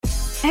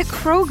At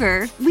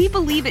Kroger, we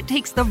believe it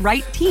takes the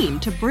right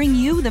team to bring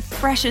you the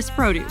freshest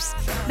produce.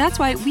 That's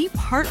why we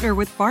partner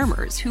with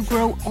farmers who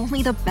grow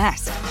only the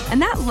best.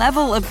 And that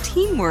level of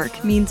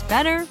teamwork means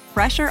better,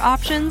 fresher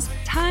options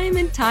time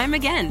and time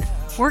again.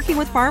 Working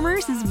with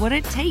farmers is what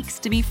it takes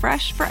to be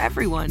fresh for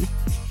everyone.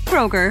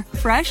 Kroger,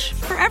 fresh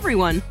for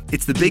everyone.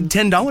 It's the big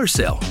 $10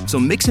 sale, so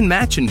mix and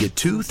match and get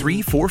 2,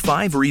 3, 4,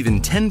 5, or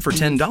even 10 for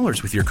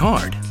 $10 with your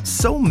card.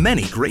 So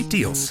many great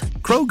deals.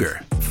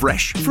 Kroger,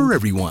 fresh for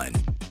everyone.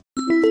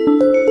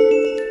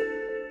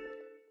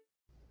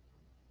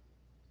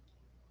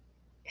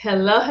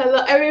 Hello,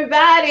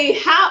 everybody.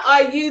 How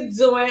are you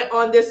doing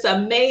on this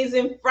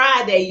amazing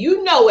Friday?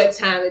 You know what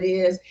time it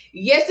is.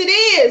 Yes, it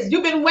is.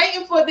 You've been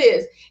waiting for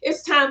this.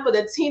 It's time for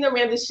the Tina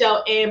Ramsey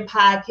Show and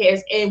podcast,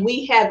 and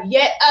we have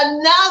yet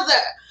another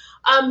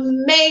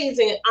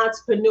amazing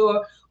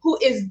entrepreneur who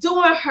is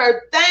doing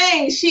her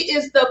thing. She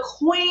is the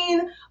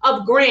queen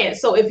of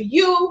grants. So if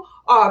you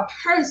are a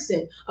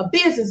person, a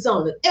business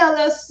owner,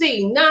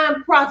 LLC,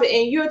 nonprofit,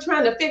 and you're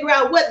trying to figure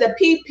out what the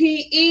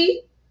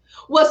PPE,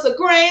 what's a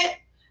grant,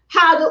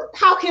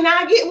 how can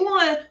I get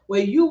one? Well,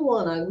 you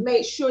want to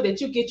make sure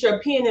that you get your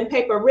pen and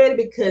paper ready,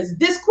 because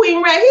this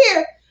queen right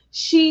here,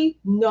 she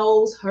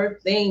knows her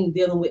thing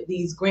dealing with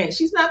these grants.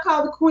 She's not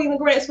called the queen of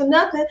grants for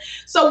nothing.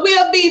 So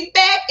we'll be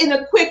back in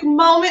a quick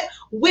moment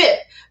with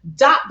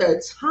Dr.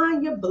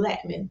 Tonya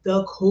Blackmon,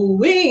 the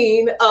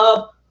queen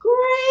of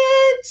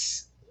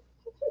grants.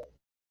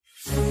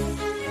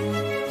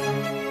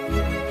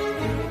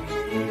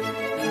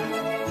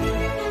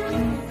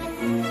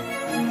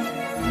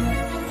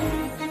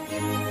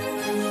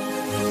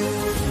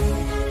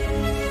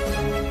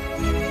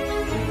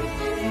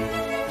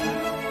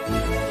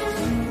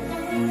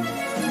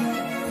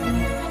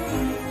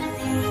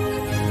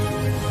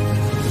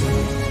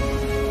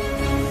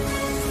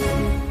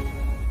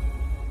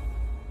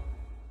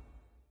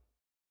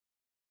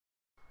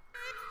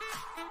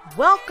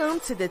 Welcome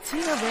to the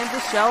Tina Ramsey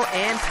Show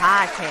and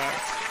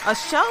Podcast, a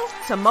show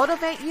to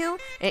motivate you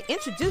and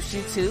introduce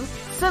you to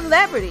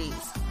celebrities,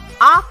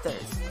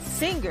 authors,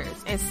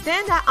 singers, and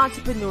standout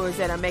entrepreneurs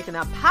that are making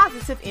a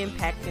positive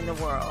impact in the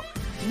world.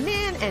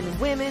 Men and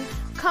women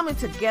coming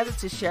together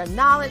to share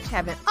knowledge,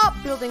 having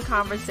upbuilding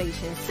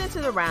conversations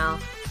centered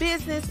around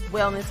business,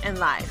 wellness, and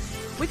life.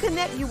 We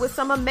connect you with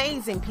some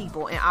amazing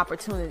people and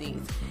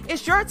opportunities.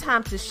 It's your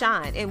time to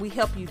shine, and we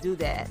help you do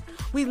that.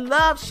 We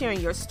love sharing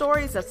your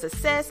stories of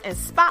success and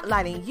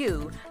spotlighting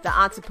you, the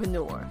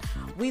entrepreneur.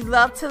 We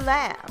love to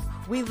laugh.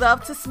 We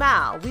love to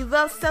smile. We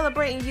love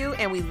celebrating you,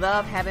 and we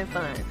love having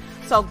fun.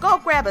 So go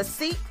grab a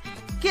seat,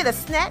 get a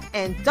snack,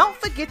 and don't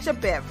forget your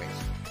beverage.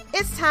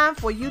 It's time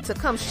for you to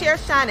come share,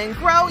 shine, and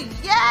grow.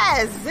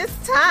 Yes, it's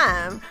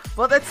time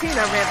for the Tina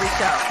Ramsey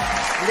Show.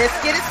 Let's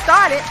get it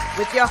started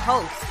with your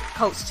host,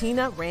 Coach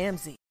Tina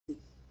Ramsey.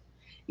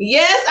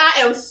 Yes, I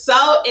am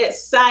so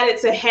excited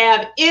to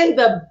have in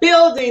the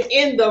building,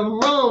 in the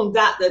room,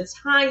 Dr.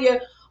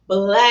 Tonya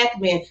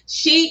Blackmon.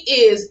 She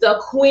is the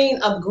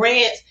queen of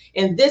grants,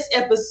 and this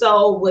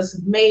episode was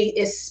made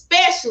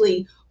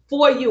especially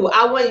for you.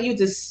 I want you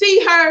to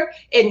see her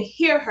and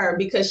hear her,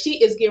 because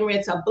she is getting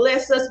ready to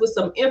bless us with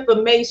some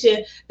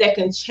information that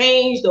can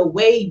change the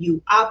way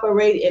you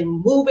operate and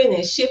moving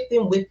and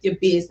shifting with your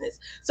business.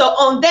 So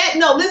on that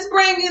note, let's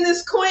bring in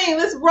this queen.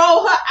 Let's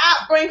roll her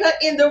out, bring her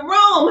in the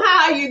room.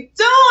 How are you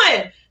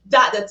doing,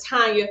 Dr.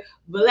 Tonya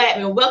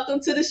Blackmon? Welcome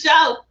to the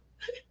show.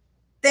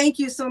 Thank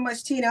you so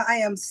much, Tina. I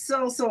am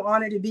so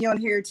honored to be on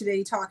here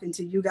today talking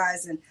to you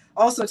guys and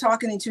also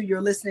talking to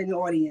your listening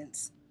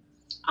audience.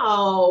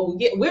 Oh,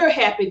 yeah, we're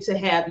happy to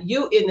have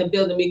you in the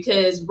building,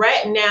 because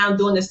right now,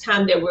 during this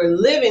time that we're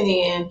living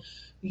in,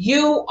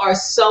 you are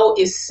so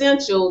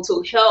essential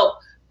to help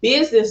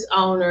business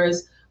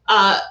owners,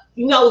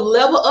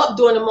 level up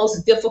during the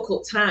most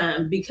difficult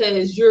time,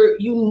 because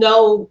you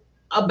know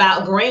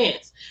about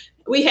grants.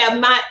 We have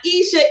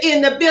Maisha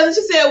in the building.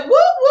 She said, whoop,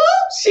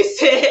 whoop. She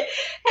said,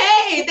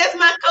 hey, that's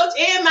my coach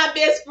and my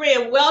best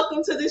friend.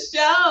 Welcome to the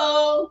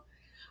show.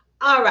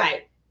 All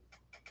right.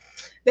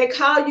 They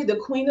call you the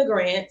queen of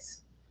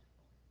grants,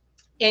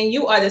 and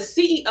you are the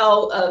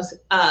CEO of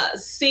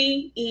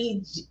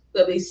CGE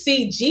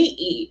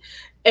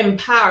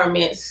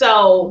Empowerment.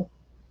 So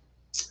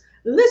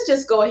let's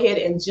just go ahead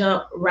and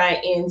jump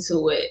right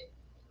into it.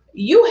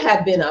 You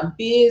have been a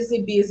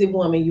busy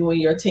woman, you and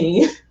your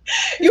team.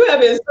 You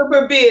have been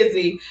super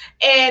busy.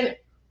 And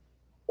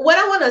what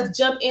I want to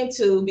jump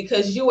into,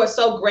 because you are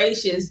so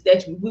gracious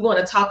that we want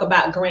to talk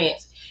about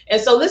grants.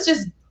 And so let's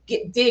just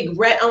dig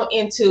right on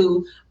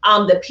into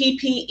the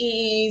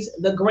PPEs,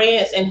 the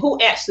grants, and who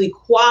actually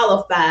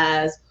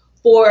qualifies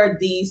for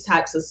these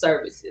types of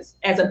services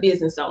as a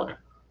business owner.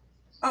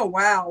 Oh,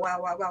 wow.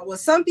 Well,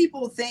 some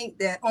people think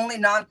that only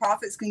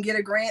nonprofits can get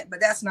a grant, but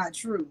that's not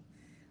true.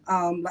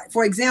 Like,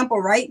 for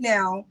example, right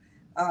now,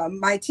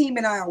 my team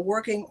and I are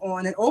working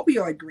on an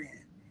opioid grant.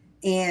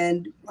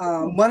 And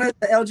one of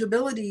the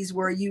eligibilities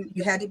were you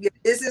had to be a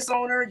business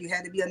owner, you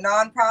had to be a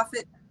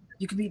nonprofit,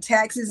 you could be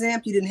tax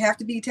exempt, you didn't have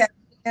to be tax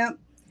exempt,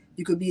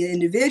 you could be an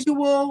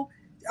individual.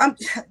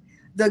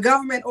 the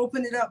government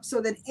opened it up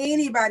so that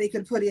anybody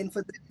could put in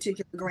for the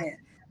particular grant,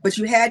 but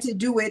you had to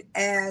do it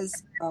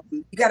as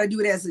you got to do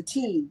it as a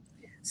team.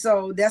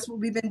 So that's what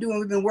we've been doing.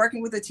 We've been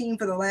working with a team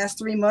for the last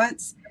 3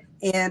 months,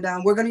 and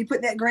we're going to be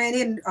putting that grant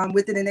in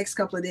within the next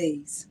couple of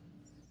days.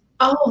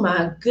 Oh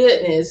my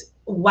goodness.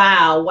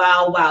 Wow,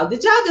 wow, wow.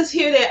 Did y'all just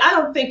hear that? I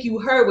don't think you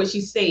heard what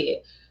she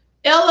said.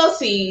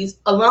 LLCs,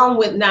 along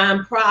with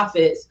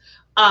nonprofits,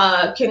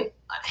 can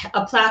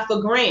apply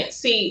for grants.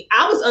 See,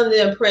 I was under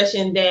the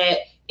impression that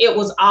it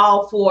was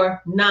all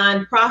for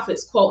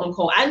nonprofits, quote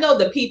unquote. I know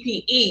the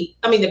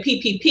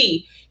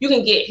PPP, you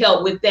can get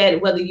help with that,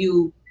 whether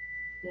you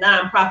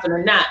nonprofit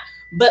or not.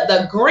 But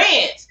the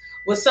grants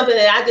was something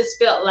that I just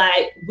felt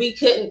like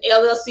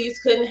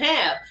LLCs couldn't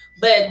have.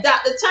 But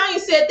Dr. Tonya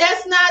said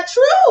that's not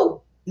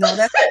true. No,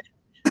 that's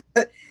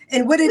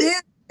and what it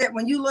is that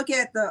when you look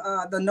at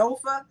the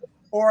NOFA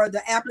or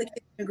the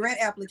grant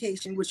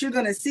application, what you're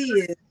going to see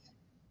is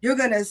you're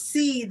going to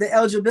see the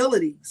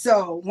eligibility.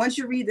 So once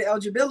you read the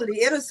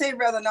eligibility, it'll say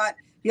whether or not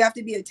you have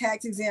to be a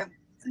tax exempt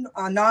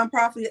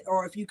nonprofit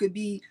or if you could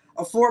be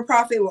a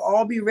for-profit. It will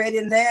all be read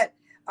in that.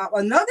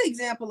 Another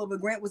example of a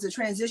grant was a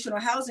transitional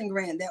housing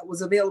grant that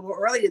was available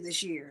earlier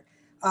this year.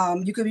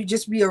 You could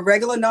just be a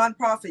regular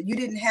nonprofit. You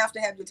didn't have to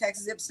have your tax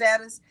exempt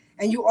status.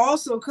 And you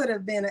also could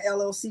have been an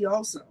LLC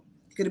also.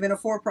 You could have been a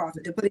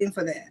for-profit to put in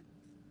for that.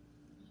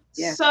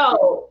 Yeah.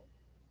 So,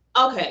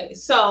 okay.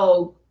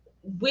 So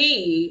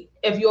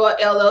if you're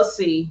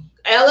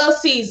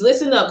LLCs,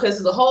 listen up, because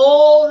there's a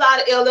whole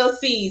lot of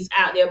LLCs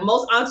out there.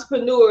 Most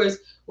entrepreneurs,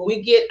 when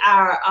we get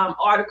our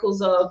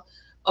articles of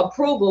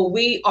approval,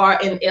 we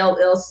are an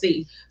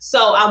LLC.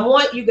 So I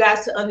want you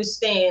guys to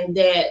understand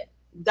that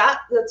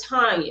Dr.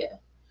 Tonya,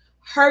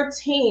 her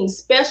team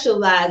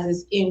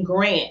specializes in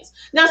grants.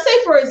 Now,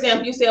 say, for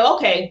example, you say,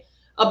 okay,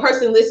 a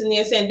person listening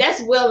and saying,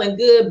 that's well and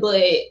good,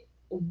 but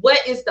what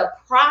is the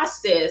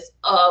process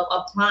of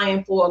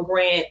applying for a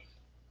grant?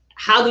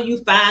 How do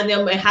you find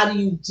them and how do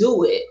you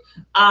do it?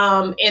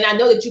 And I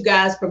know that you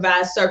guys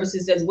provide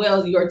services as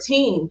well as your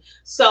team.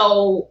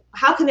 So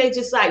how can they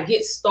just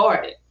get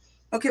started?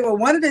 Okay, well,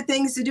 one of the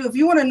things to do, if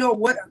you want to know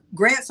what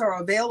grants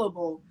are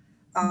available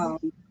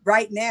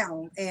right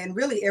now and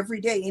really every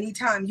day,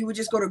 anytime, you would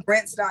just go to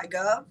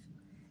grants.gov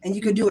and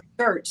you could do a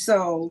search.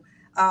 So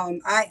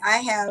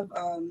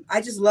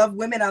I just love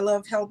women. I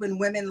love helping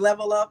women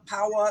level up,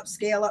 power up,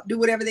 scale up, do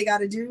whatever they got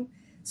to do.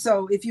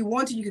 So if you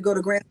want to, you could go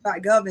to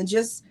grants.gov and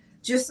just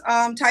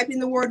type in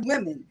the word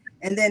women.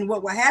 And then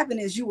what will happen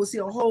is you will see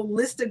a whole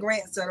list of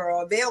grants that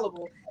are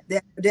available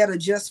that are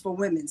just for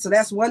women. So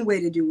that's one way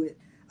to do it.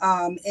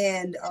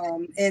 And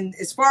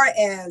as far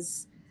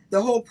as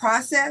the whole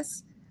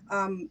process,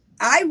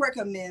 I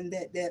recommend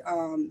that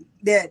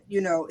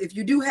if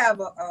you do have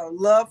a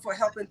love for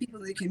helping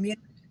people in the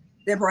community,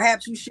 then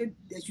perhaps you should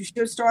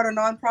start a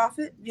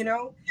nonprofit.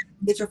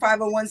 Get your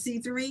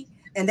 501c3,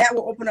 and that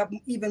will open up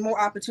even more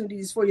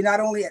opportunities for you,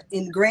 not only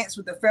in grants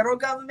with the federal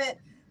government,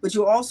 but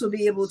you'll also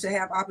be able to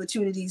have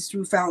opportunities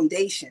through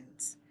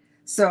foundations.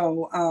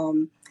 So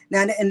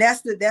now, and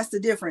that's the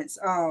difference.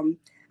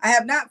 I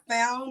have not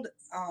found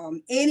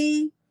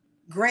any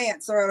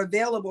grants are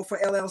available for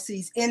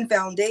LLCs in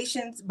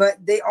foundations,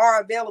 but they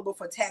are available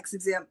for tax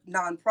exempt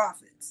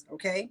nonprofits.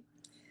 Okay,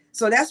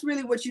 so that's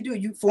really what you do.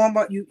 You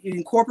you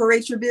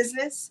incorporate your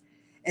business,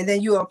 and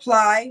then you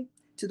apply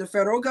to the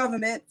federal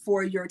government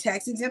for your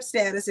tax exempt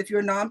status if you're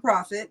a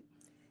nonprofit,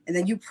 and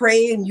then you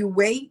pray and you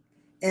wait,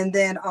 and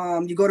then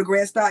you go to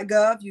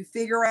grants.gov. You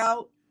figure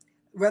out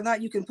whether or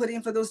not you can put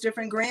in for those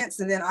different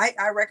grants, and then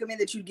I recommend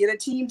that you get a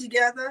team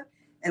together.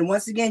 And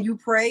once again, you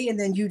pray, and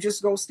then you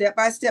just go step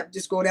by step,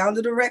 just go down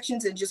the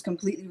directions and just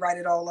completely write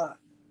it all up.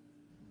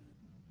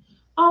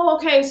 Oh,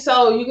 okay.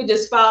 So you could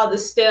just follow the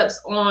steps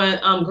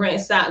on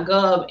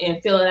grants.gov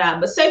and fill it out.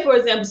 But say, for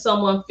example,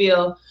 someone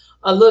feel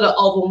a little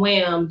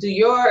overwhelmed. Do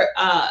your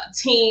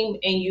team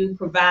and you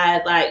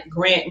provide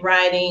grant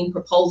writing,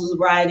 proposals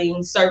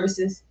writing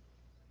services?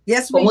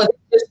 Yes, we do.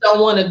 Just don't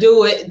want to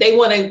do it. They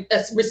want to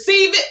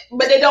receive it,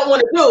 but they don't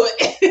want to do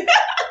it.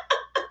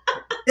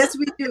 Yes,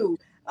 we do.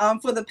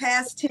 For the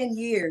past 10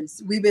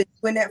 years, we've been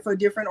doing that for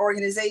different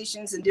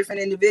organizations and different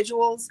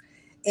individuals.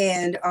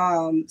 And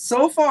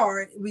so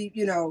far,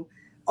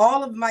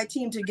 all of my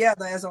team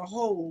together as a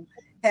whole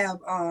have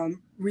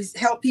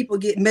helped people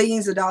get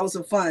millions of dollars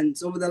of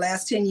funds over the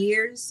last 10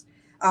 years.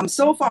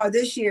 So far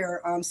this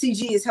year,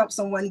 CG has helped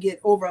someone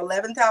get over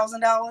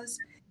 $11,000.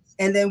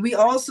 And then we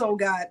also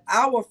got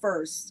our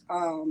first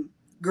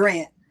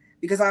grant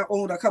because I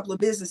owned a couple of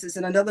businesses,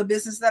 and another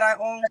business that I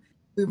own,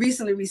 we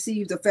recently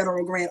received a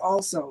federal grant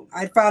also.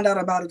 I found out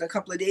about it a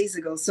couple of days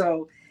ago.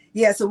 So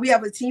yeah, so we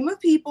have a team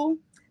of people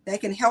that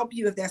can help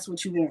you if that's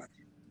what you want.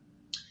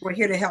 We're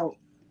here to help.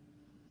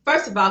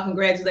 First of all,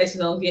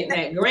 congratulations on getting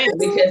that grant,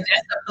 because that's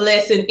a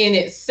blessing in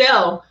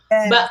itself.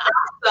 But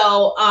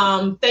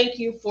also, thank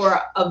you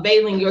for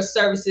availing your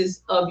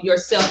services of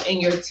yourself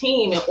and your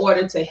team in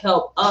order to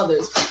help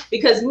others.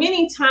 Because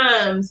many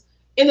times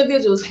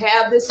individuals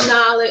have this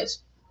knowledge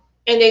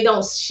and they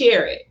don't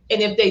share it.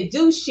 And if they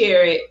do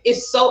share it,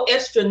 it's so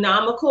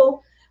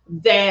astronomical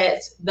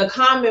that the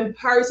common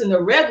person,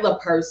 the regular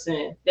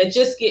person that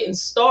just getting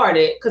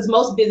started, because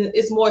most business,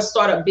 it's more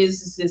startup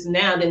businesses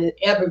now than it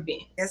ever been.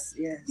 Yes,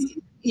 yes.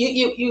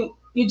 You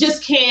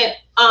just can't,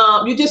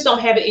 you just don't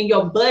have it in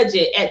your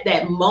budget at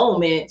that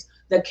moment,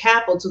 the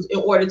capital in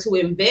order to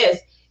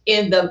invest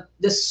in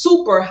the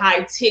super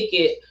high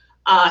ticket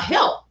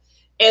help.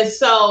 And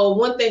so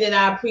one thing that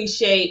I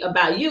appreciate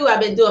about you,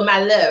 I've been doing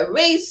my little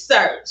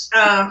research,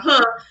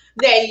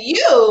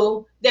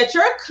 that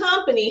your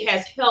company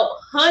has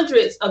helped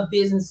hundreds of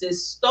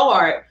businesses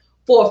start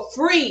for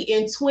free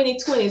in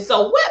 2020.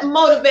 So what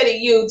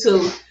motivated you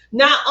to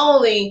not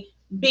only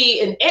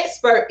be an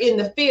expert in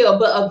the field,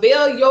 but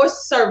avail your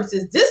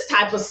services, this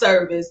type of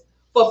service,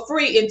 for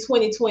free in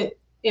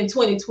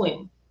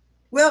 2020?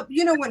 Well,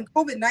 when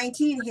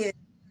COVID-19 hit,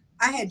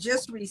 I had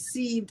just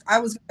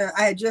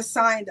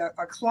signed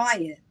a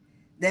client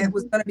that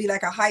was going to be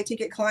like a high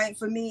ticket client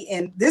for me.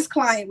 And this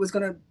client was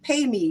going to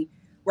pay me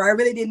where I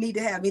really didn't need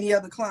to have any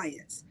other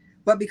clients.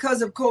 But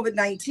because of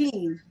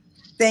COVID-19,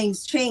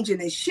 things changed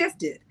and they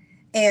shifted.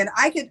 And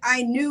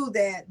I knew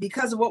that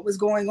because of what was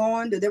going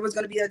on, that there was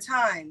going to be a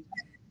time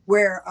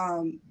where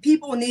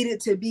people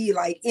needed to be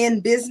like in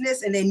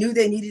business, and they knew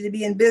they needed to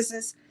be in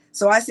business.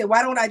 So I said,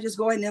 why don't I just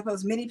go ahead and help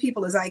as many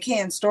people as I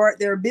can start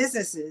their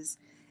businesses?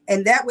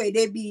 And that way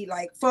they'd be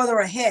like further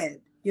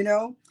ahead,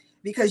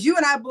 because you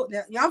and I both,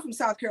 I'm from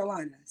South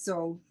Carolina,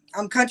 so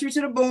I'm country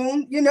to the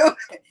bone,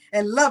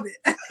 and love it.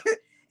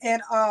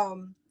 And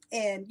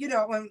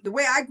the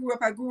way I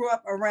grew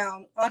up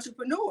around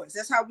entrepreneurs.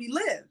 That's how we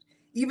lived.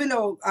 Even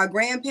though our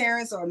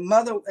grandparents or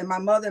my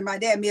mother and my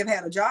dad may have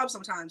had a job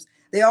sometimes,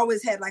 they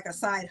always had like a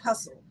side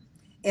hustle.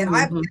 And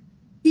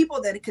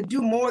people that could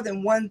do more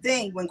than one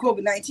thing when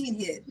COVID-19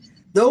 hit.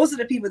 Those are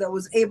the people that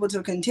was able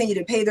to continue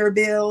to pay their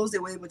bills. They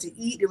were able to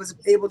eat. They was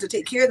able to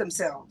take care of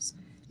themselves.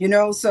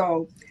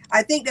 So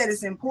I think that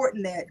it's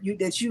important that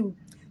you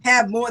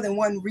have more than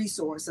one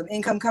resource of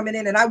income coming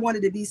in. And I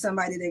wanted to be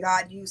somebody that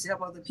God used to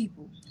help other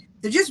people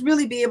to just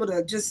really be able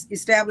to just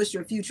establish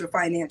your future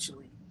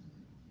financially.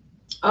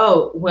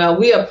 Oh, well,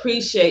 we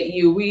appreciate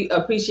you. We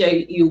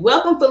appreciate you.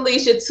 Welcome,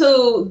 Felicia,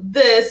 to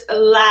this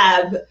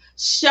live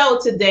show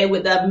today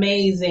with the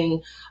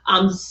amazing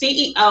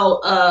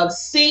CEO of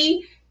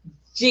CGE.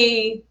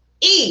 I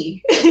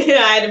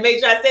had to make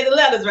sure I say the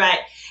letters right.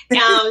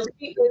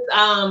 She is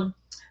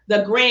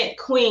the grant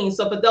queen.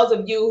 So for those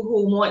of you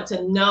who want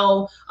to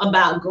know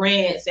about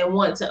grants and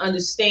want to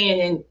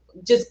understand and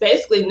just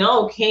basically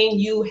know, can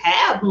you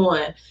have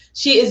one?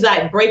 She is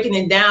like breaking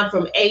it down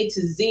from A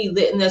to Z,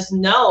 letting us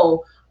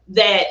know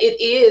that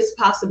it is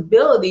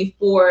possibility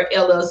for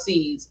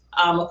LLCs,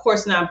 of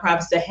course,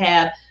 nonprofits, to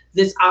have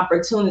this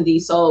opportunity.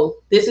 So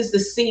this is the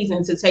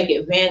season to take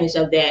advantage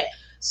of that.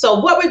 So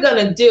what we're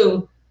going to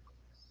do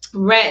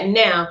right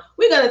now,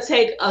 we're going to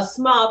take a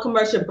small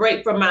commercial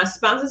break from our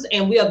sponsors,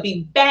 and we'll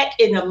be back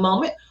in a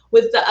moment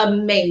with the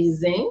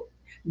amazing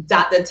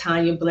Dr.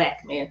 Tonya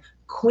Blackmon,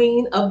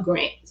 Queen of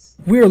Grants.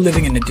 We are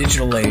living in a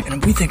digital age,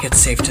 and we think it's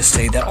safe to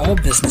say that all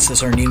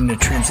businesses are needing to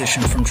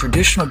transition from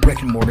traditional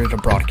brick and mortar to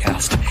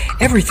broadcast.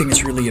 Everything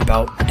is really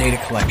about data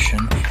collection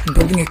and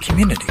building a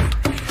community.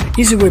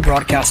 EasyWay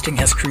Broadcasting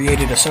has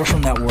created a social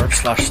network /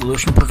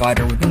 solution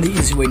provider within the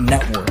EasyWay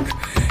network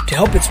to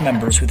help its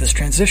members with this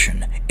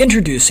transition.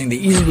 Introducing the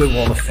EasyWay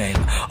Wall of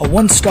Fame, a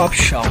one-stop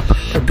shop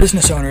for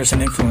business owners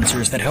and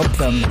influencers that help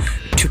them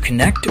to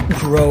connect,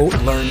 grow,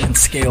 learn, and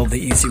scale the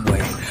easy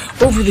way.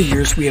 Over the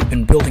years, we have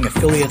been building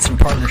affiliates and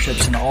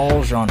partnerships in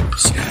all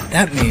genres.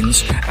 That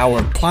means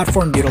our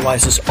platform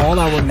utilizes all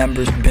our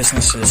members'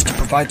 businesses to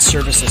provide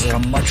services at a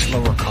much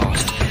lower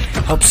cost,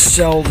 help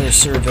sell their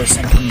service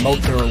and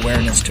promote their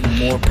awareness to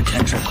more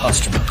potential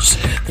customers.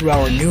 Through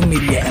our new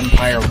media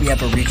empire, we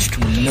have a reach to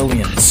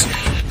millions.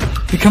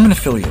 Become an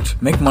affiliate.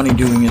 Make money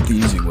doing it the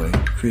easy way.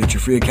 Create your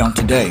free account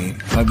today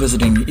by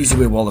visiting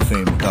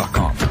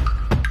easywaywalloffame.com.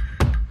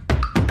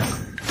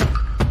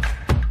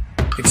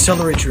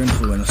 Accelerate your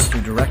influence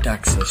through direct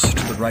access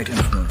to the right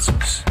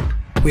influencers.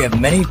 We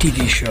have many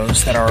TV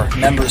shows that our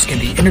members can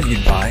be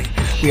interviewed by.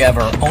 We have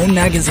our own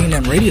magazine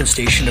and radio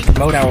station to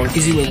promote our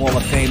EasyWay Wall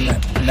of Fame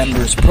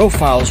members'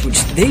 profiles,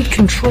 which they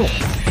control.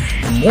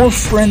 The more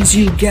friends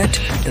you get,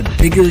 the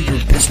bigger your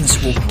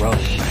business will grow.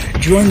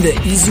 Join the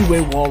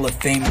EasyWay Wall of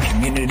Fame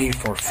community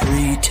for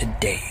free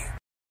today.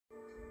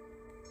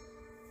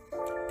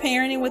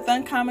 Parenting with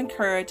Uncommon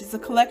Courage is a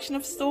collection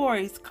of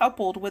stories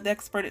coupled with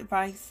expert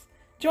advice.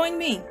 Join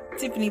me,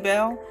 Tiffany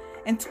Bell,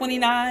 and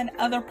 29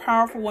 other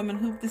powerful women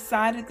who've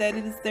decided that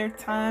it is their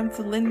time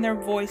to lend their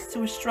voice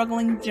to a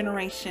struggling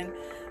generation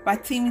by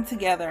teaming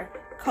together,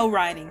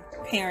 co-writing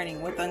Parenting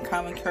with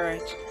Uncommon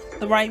Courage.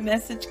 The right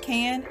message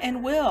can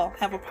and will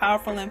have a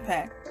powerful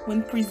impact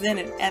when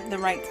presented at the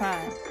right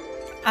time.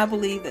 I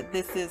believe that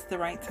this is the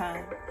right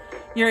time.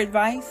 Your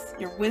advice,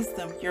 your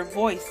wisdom, your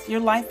voice, your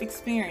life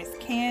experience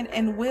can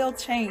and will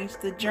change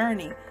the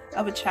journey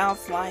of a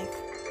child's life.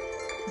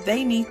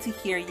 They need to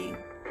hear you.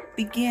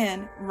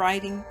 Begin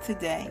writing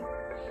today.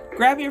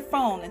 Grab your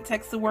phone and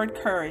text the word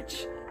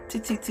courage to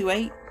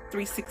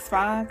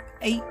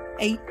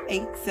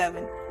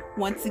 228-365-8887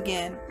 Once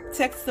again,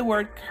 text the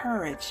word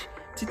courage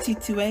to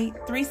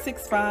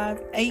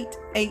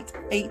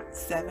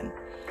 228-365-8887.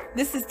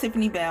 This is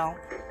Tiffany Bell,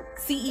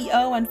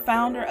 CEO and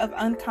founder of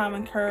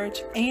Uncommon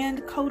Courage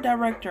and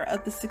co-director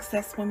of the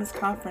Success Women's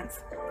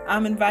Conference.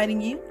 I'm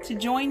inviting you to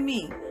join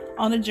me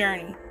on a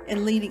journey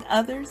in leading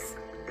others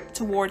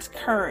towards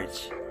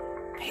courage,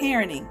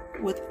 parenting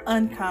with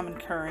uncommon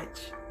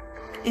courage.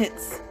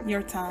 It's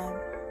your time.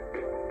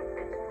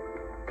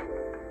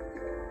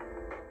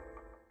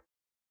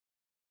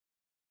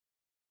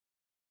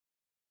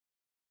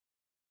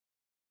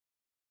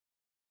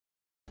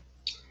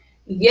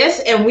 Yes,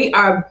 and we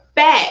are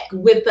back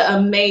with the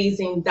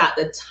amazing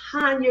Dr.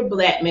 Tonya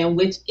Blackmon,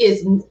 which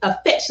is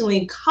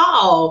affectionately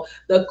called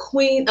the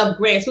Queen of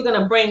Grants. We're going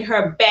to bring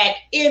her back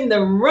in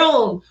the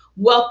room.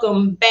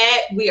 Welcome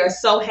back. We are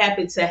so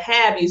happy to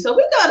have you. So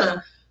we're going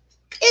to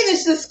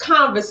finish this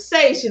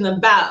conversation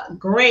about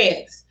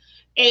grants.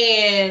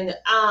 And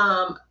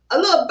a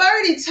little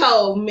birdie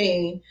told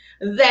me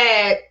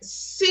that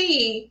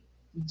CGE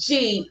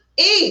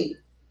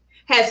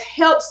has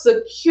helped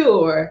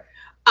secure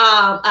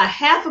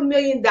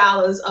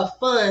 $500,000 of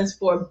funds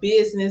for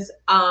business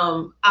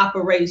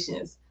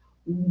operations.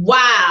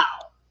 Wow.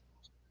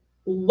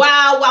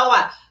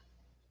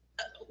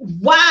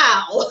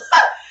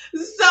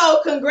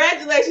 So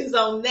congratulations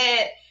on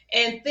that.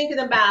 And thinking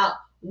about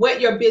what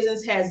your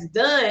business has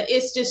done,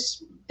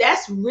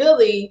 that's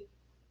really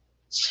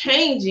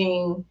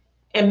changing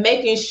and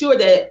making sure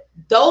that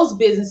those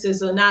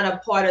businesses are not a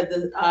part of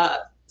the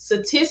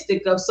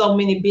statistic of so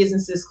many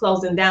businesses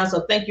closing down.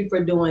 So thank you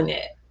for doing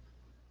that.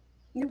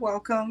 You're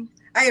welcome.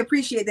 I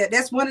appreciate that.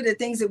 That's one of the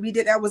things that we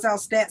did. That was our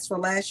stats for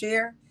last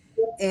year.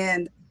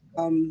 And,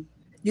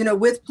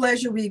 with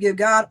pleasure, we give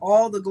God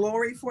all the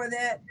glory for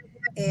that.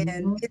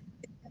 And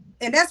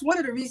and that's one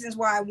of the reasons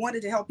why I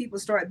wanted to help people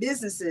start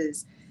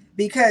businesses,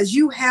 because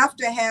you have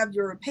to have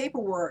your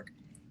paperwork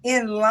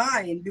in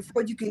line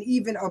before you can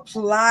even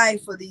apply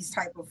for these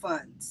type of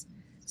funds.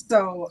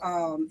 So,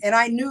 and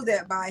I knew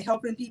that by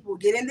helping people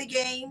get in the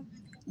game,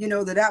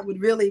 that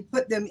would really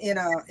put them in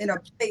a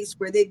place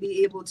where they'd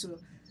be able to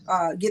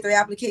get their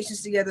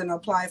applications together and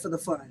apply for the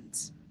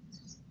funds.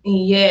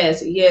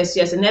 Yes.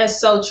 And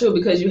that's so true,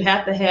 because you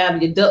have to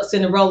have your ducks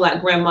in a row, like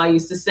grandma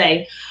used to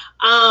say.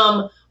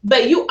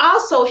 But you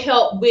also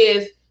help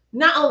with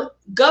not only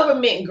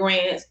government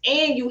grants,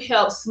 and you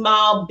help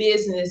small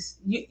business.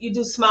 You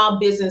do small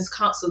business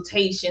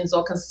consultations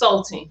or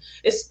consulting.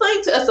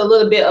 Explain to us a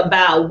little bit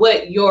about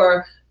what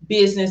your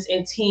business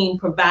and team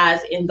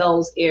provides in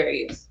those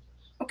areas.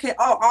 Okay.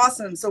 Oh,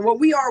 awesome. So what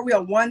we're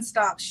a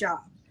one-stop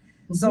shop.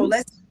 Mm-hmm. So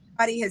let's say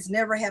somebody has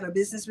never had a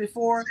business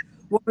before.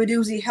 What we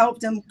do is we help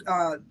them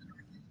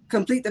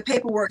complete the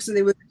paperwork so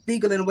they were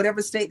legal in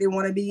whatever state they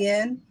want to be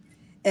in.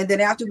 And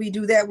then after we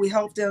do that, we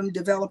help them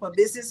develop a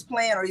business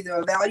plan or either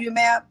a value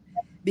map,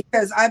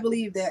 because I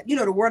believe that,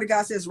 the word of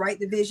God says, write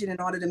the vision in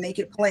order to make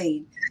it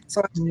plain.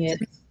 So yes,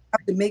 we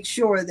have to make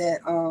sure that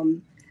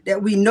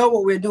that we know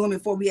what we're doing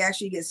before we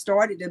actually get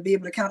started, to be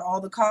able to count all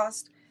the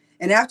costs.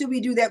 And after we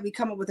do that, we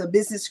come up with a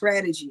business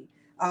strategy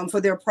for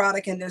their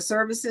product and their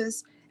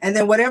services. And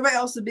then whatever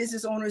else the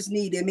business owners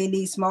need, they may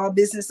need small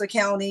business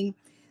accounting.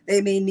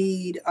 They may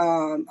need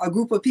a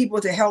group of people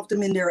to help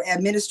them in their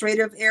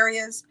administrative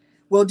areas.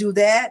 We'll do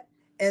that.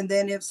 And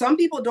then if some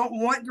people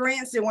don't want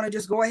grants, they want to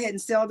just go ahead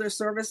and sell their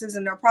services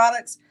and their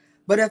products.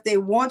 But if they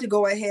want to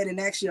go ahead and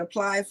actually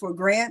apply for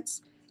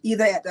grants,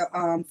 either at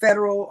the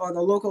federal or the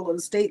local or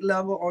the state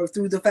level or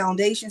through the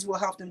foundations, we'll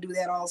help them do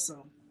that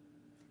also.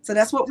 So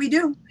that's what we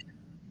do.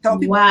 Help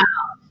people. Wow.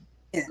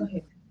 Yeah.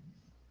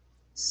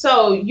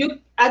 So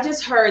I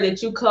just heard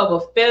that you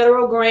cover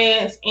federal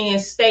grants and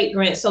state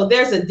grants. So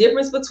there's a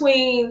difference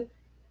between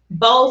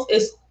both.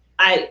 It's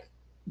like,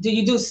 do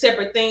you do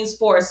separate things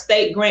for a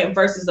state grant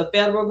versus a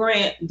federal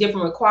grant,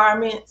 different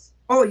requirements?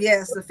 Oh,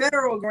 yes. The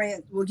federal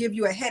grant will give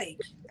you a headache.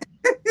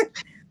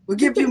 Will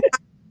give you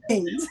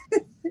things.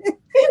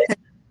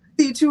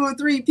 See 2 or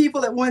 3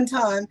 people at one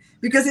time,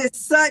 because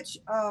it's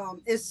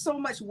so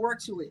much work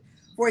to it.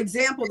 For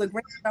example, the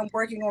grant I'm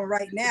working on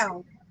right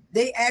now,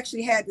 they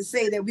actually had to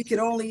say that we could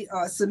only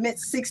submit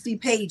 60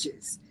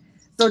 pages.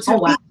 So to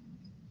me,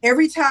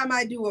 every time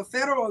I do a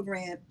federal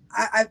grant,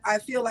 I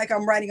feel like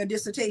I'm writing a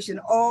dissertation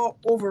all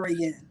over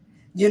again,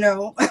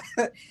 Now,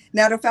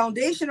 the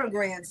foundational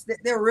grants,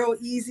 they're real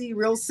easy,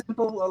 real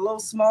simple, a little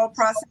small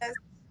process.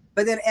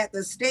 But then at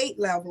the state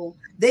level,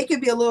 they can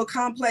be a little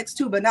complex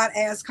too, but not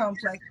as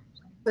complex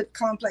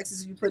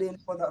as you put in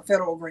for the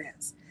federal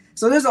grants.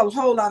 So there's a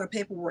whole lot of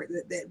paperwork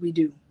that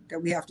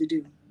we have to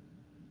do.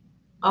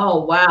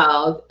 Oh,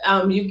 wow.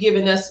 You've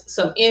given us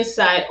some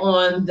insight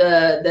on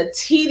the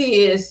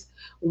tedious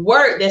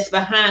work that's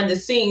behind the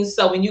scenes.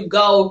 So when you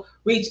go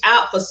reach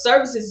out for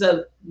services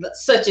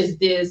such as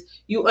this,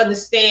 you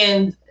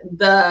understand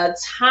the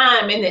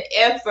time and the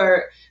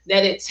effort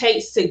that it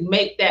takes to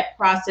make that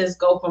process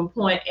go from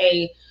point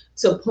A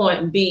to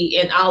point B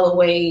and all the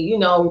way,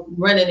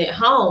 running it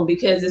home,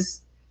 because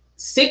it's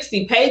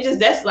 60 pages,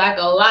 that's like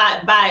a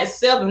lot by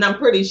itself. And I'm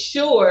pretty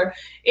sure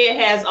it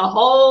has a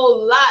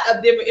whole lot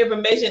of different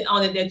information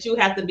on it that you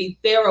have to be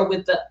thorough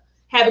with,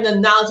 having the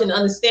knowledge and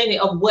understanding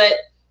of what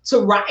to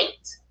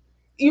write,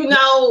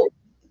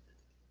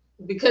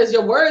 because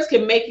your words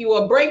can make you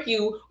or break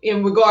you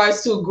in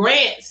regards to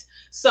grants.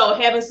 So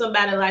having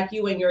somebody like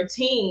you and your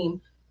team,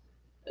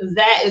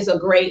 that is a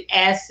great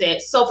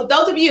asset. So for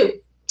those of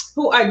you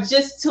who are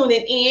just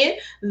tuning in,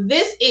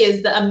 this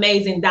is the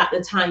amazing Dr.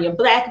 Tonya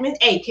Blackmon,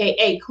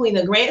 aka Queen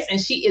of Grants, and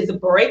she is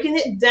breaking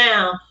it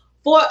down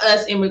for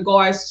us in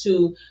regards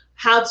to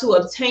how to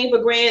obtain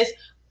for grants.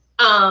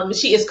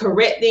 She is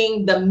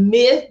correcting the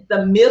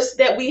myths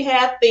that we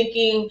have,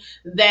 thinking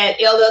that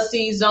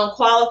LLCs don't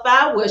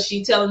qualify. Well,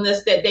 she's telling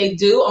us that they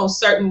do on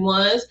certain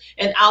ones.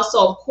 And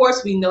also, of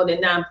course, we know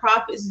that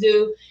nonprofits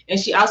do. And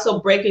she also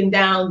breaking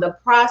down the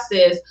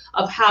process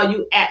of how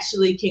you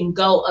actually can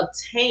go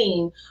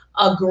obtain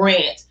a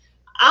grant.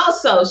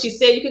 Also, she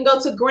said you can go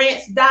to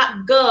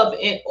grants.gov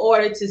in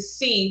order to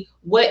see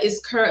what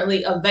is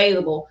currently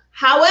available.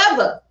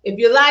 However, if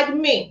you're like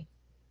me,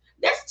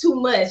 that's too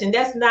much, and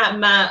that's not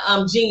my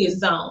genius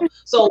zone.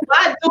 So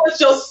why do it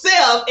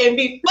yourself and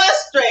be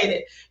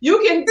frustrated? You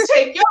can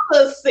take your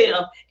little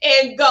self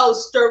and go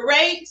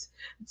straight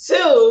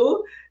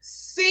to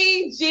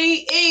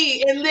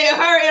CGE and let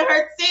her and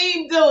her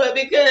team do it,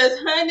 because,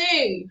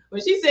 honey,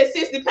 when she said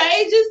 60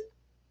 pages,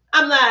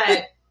 I'm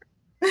like,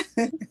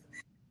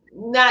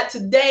 not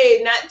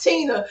today, not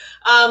Tina.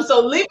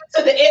 So leave it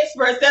to the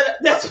experts.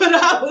 That's what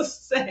I was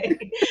saying.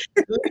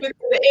 Leave it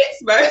to the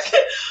experts.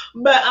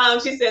 But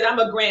she said, I'm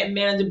a grant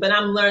manager, but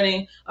I'm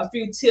learning a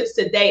few tips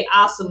today.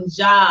 Awesome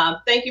job.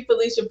 Thank you,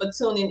 Felicia, for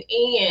tuning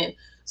in.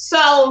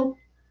 So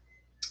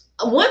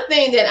one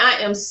thing that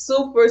I am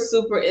super,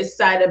 super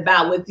excited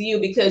about with you,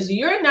 because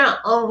you're not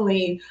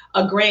only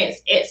a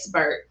grants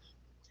expert,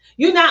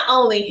 you not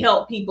only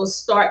help people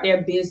start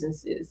their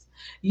businesses,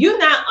 you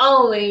not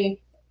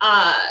only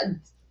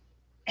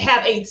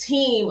have a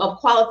team of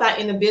qualified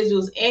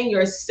individuals and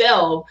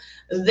yourself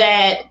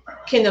that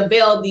can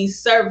avail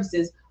these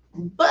services,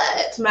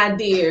 but my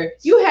dear,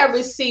 you have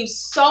received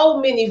so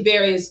many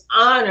various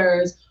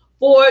honors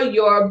for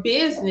your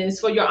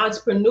business, for your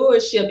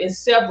entrepreneurship, in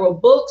several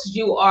books.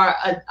 You are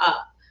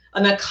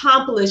an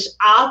accomplished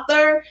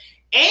author.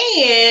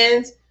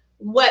 And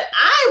what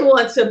I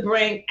want to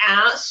bring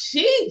out,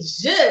 she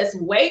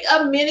just, wait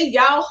a minute,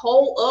 y'all,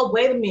 hold up,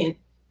 wait a minute.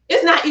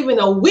 It's not even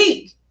a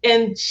week,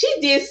 and she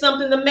did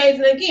something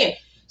amazing again.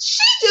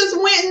 She just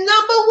went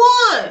number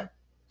one.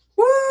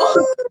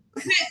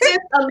 This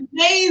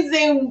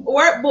amazing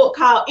workbook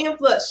called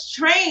Influx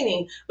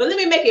Training. But let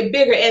me make it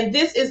bigger. And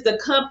this is the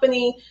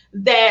company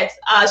that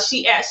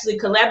she actually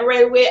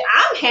collaborated with.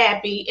 I'm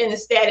happy and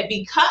ecstatic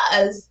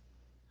because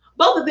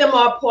both of them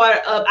are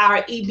part of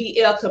our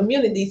EBL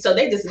community. So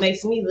they just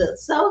makes me look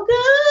so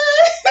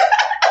good.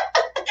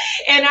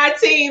 And our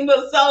team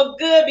looks so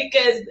good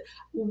because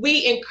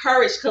we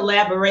encourage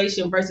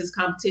collaboration versus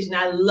competition.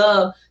 I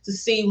love to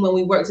see when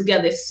we work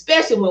together,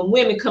 especially when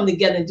women come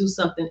together and do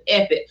something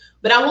epic.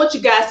 But I want you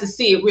guys to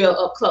see it real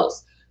up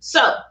close.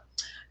 So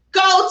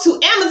go to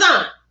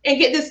Amazon and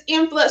get this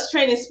Influx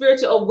Training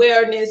Spiritual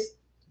Awareness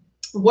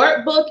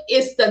workbook.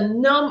 It's the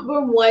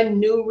 #1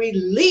 new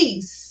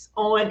release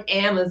on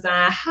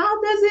Amazon.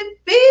 How does it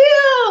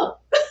feel?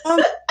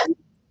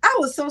 I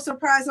was so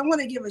surprised. I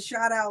want to give a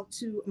shout out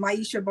to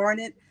Maisha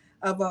Barnett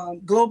of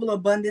Global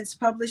Abundance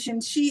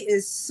Publishing. She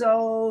is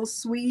so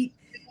sweet,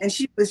 and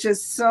she was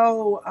just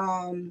so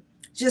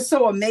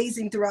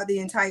amazing throughout the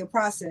entire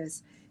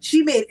process.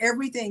 She made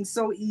everything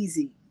so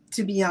easy,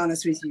 to be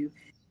honest with you,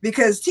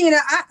 because Tina,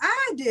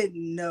 I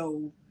didn't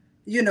know,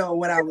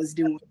 what I was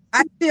doing.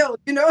 I still,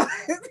 and I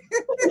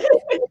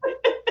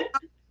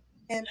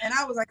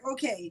was like,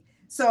 okay,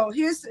 so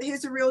here's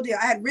the real deal.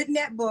 I had written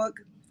that book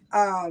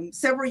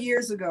several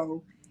years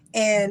ago,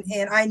 and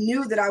I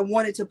knew that I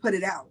wanted to put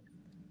it out.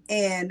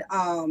 And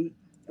a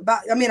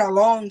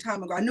long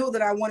time ago, I knew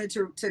that I wanted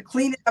to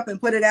clean it up and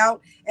put it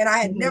out. And I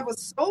had never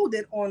sold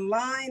it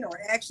online or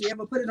actually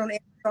ever put it on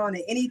Amazon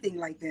or anything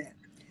like that.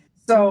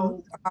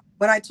 So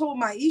when I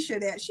told Maisha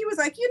that, she was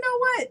like, you know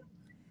what?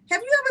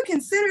 Have you ever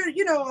considered,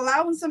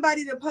 allowing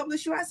somebody to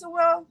publish you? I said,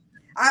 well,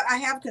 I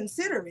have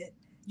considered it,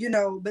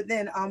 but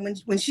then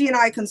when she and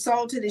I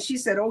consulted, and she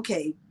said,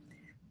 okay,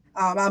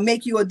 I'll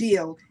make you a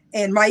deal.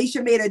 And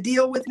Maisha made a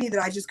deal with me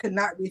that I just could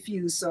not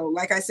refuse. So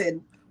like I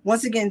said,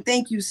 once again,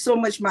 thank you so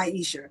much,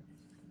 Maisha.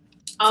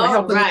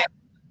 All right.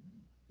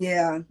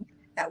 Yeah,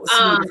 that was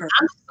sweet of her.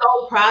 I'm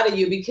so proud of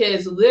you,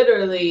 because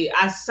literally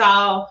I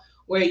saw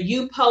where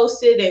you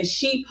posted and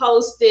she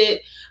posted.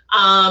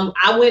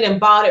 I went and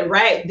bought it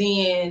right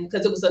then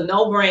because it was a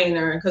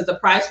no-brainer, because the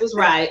price was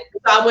right.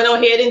 So I went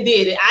on ahead and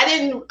did it. I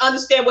didn't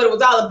understand what it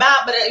was all about,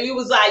 but it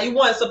was like, you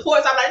want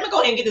support. So I'm like, let me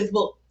go ahead and get this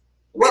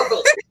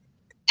workbook.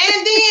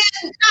 And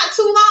then not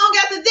too long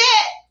after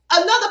that,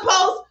 another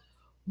post,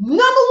 #1. I'm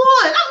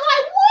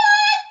like,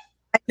 what?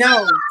 I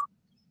know.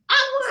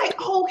 I'm like,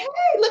 okay,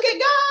 look at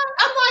God.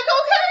 I'm like,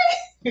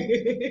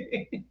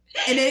 okay.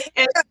 And it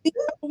ended up being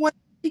 #1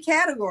 3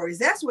 categories.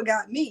 That's what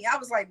got me. I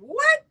was like,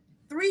 what?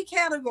 3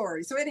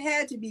 categories. So it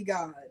had to be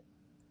God.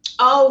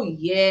 Oh,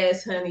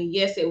 yes, honey.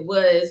 Yes, it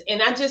was.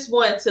 And I just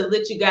want to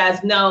let you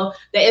guys know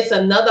that it's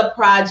another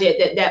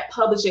project that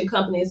publishing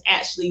company is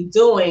actually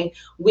doing,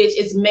 which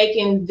is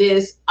making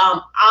this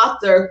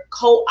author,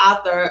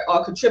 co-author,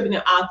 or contributing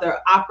author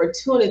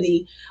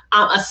opportunity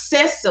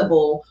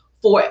accessible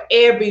for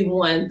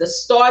everyone, the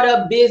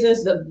startup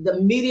business, the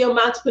medium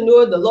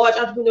entrepreneur, the large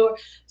entrepreneur.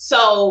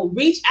 So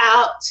reach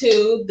out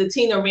to the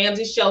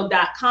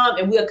TinaRamseyShow.com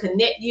and we'll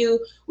connect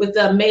you with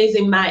the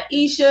amazing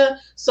Maisha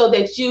so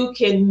that you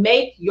can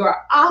make your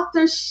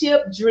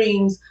authorship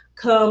dreams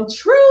come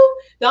true.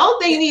 The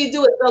only thing you need to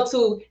do is go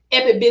to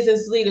Epic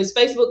Business Leaders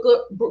Facebook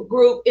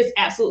group. It's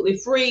absolutely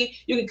free.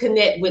 You can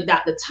connect with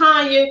Dr.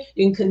 Tonya.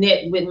 You can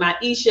connect with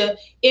Maisha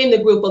in the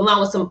group,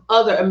 along with some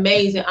other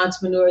amazing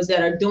entrepreneurs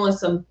that are doing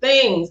some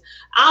things.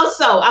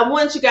 Also, I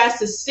want you guys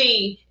to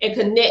see and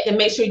connect and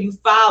make sure you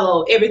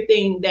follow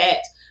everything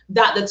that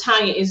Dr.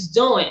 Tonya is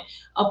doing.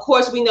 Of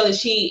course, we know that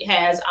she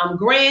has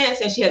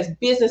grants and she has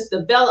business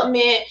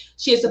development.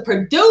 She is a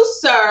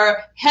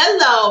producer,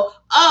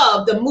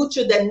 of the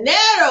Mucho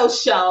Dinero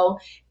show.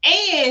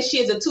 And she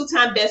is a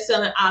 2-time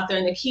best-selling author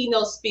and a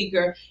keynote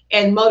speaker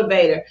and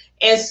motivator.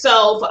 And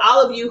so for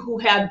all of you who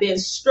have been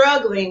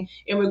struggling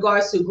in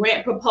regards to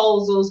grant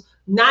proposals,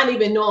 not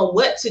even knowing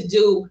what to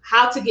do,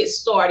 how to get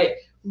started,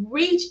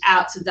 reach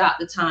out to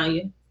Dr.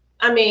 Tonya.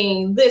 I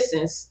mean,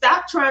 listen,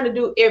 stop trying to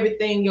do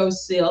everything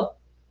yourself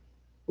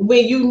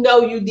when you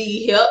know you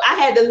need help. I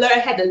had to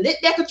let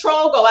that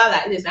control go. I was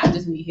like, listen, I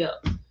just need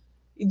help.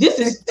 This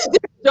is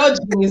your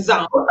genius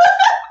zone.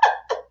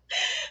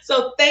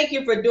 So thank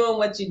you for doing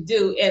what you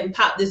do, and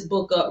pop this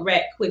book up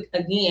right quick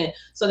again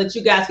so that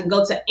you guys can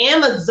go to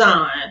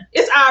Amazon.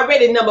 It's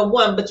already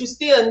 #1, but you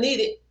still need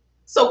it.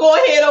 So go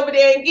ahead over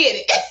there and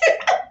get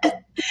it.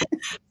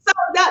 So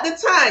Dr.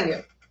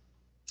 Tonya,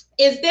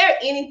 is there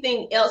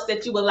anything else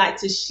that you would like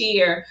to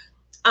share?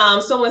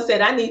 Someone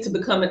said, I need to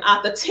become an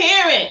author.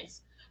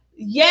 Terrence,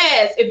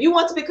 yes, if you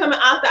want to become an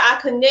author, I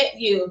connect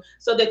you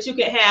so that you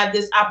can have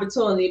this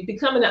opportunity.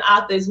 Becoming an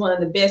author is one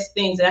of the best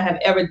things that I have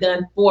ever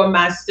done for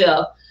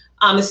myself.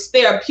 It's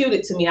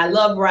therapeutic to me. I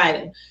love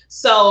writing.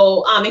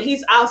 So, and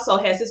he's also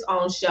has his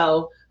own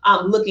show,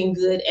 Looking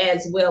Good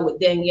as well, with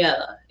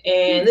Daniela.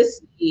 And let's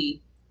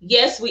see.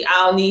 Yes, we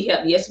all need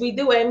help. Yes, we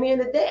do. Amen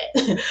to that.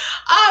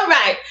 All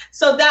right.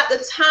 So, Dr.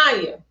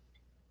 Tonya,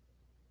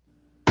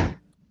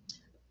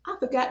 I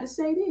forgot to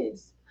say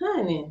this,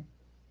 honey.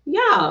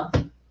 Y'all.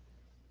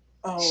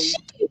 Oh. She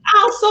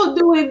also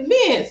do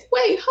events.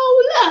 Wait,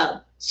 hold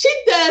up. She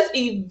does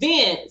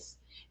events.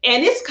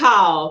 And it's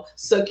called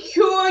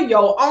Secure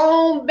Your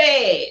Own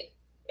Bag.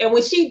 And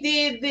when she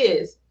did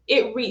this,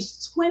 it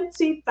reached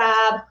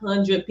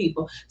 2,500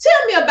 people.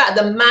 Tell me about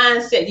the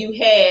mindset you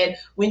had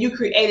when you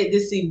created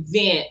this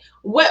event.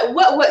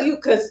 What you,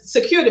 because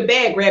Secure the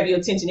Bag grabbed your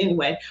attention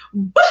anyway.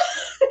 But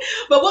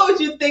what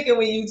were you thinking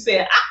when you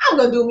said, I'm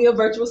going to do me a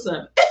virtual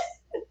summit?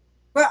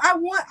 But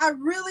I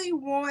really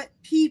want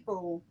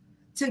people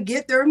to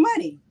get their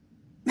money.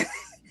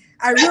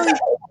 I really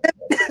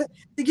want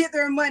to get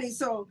their money.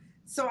 So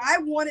I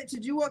wanted to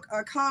do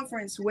a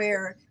conference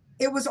where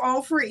it was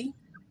all free,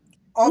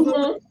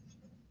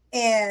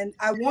 and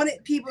I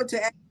wanted people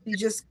to actually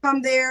just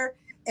come there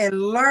and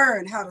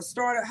learn how to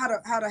start,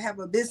 how to have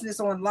a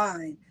business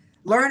online,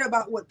 learn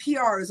about what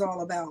PR is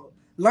all about,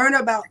 learn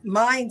about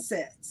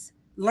mindsets,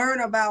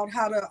 learn about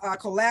how to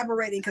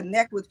collaborate and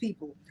connect with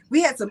people.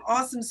 We had some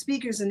awesome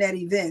speakers in that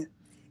event,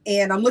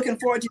 and I'm looking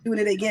forward to doing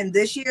it again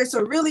this year.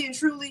 So really and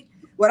truly,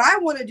 what I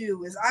want to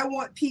do is I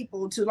want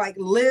people to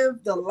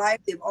live the life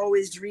they've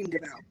always dreamed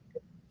about.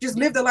 Just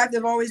live the life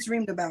they've always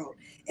dreamed about.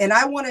 And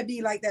I want to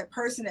be like that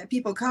person that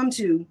people come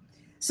to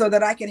so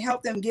that I can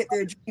help them get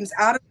their dreams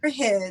out of their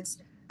heads,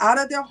 out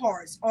of their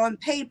hearts, on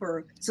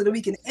paper, so that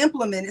we can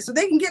implement it, so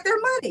they can get their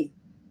money,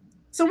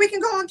 so we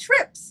can go on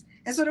trips,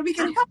 and so that we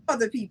can help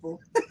other people.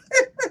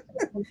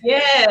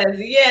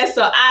 Yes.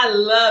 So I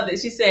love it.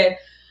 She said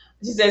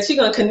she's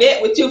going to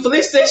connect with you.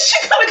 Felicia said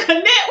she's going to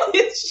connect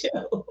with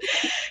you.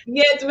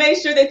 Yes, make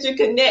sure that you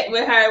connect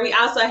with her. We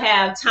also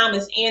have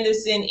Thomas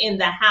Anderson in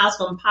the house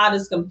from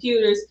Potter's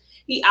Computers.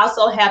 He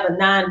also have a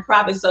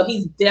nonprofit, so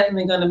he's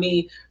definitely going to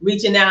be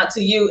reaching out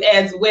to you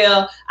as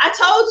well. I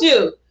told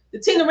you, the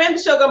Tina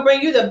Ramsey Show going to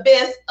bring you the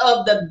best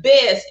of the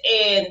best.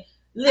 And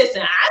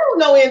listen, I don't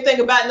know anything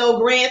about no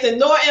grants, and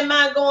nor am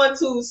I going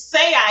to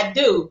say I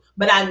do,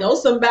 but I know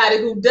somebody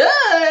who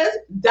does.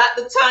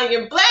 Dr.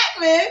 Tonya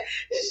Blackmon,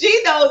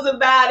 she knows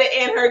about it,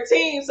 and her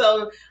team.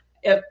 So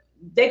if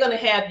they're going to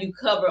have you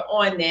covered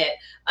on that.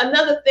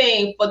 Another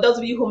thing, for those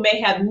of you who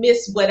may have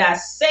missed what I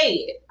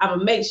said, I'm going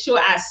to make sure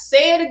I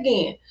say it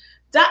again.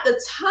 Dr.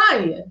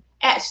 Tonya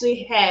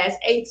actually has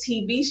a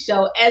TV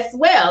show as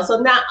well. So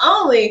not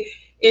only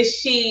is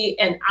she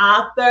an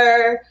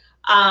author,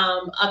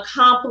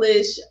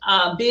 accomplished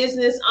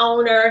business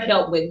owner,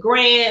 help with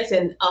grants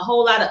and a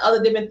whole lot of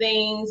other different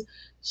things,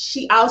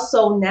 she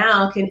also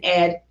now can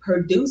add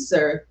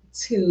producer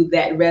to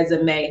that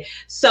resume.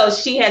 So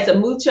she has a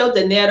Mucho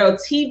Dinero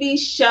TV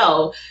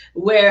show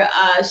where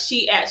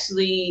she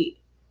actually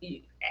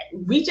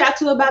reach out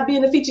to her about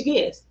being a featured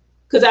guest.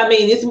 Because I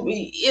mean,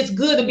 it's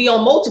good to be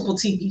on multiple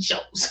TV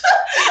shows,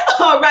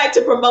 all right,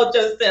 to promote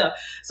yourself.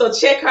 So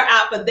check her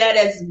out for that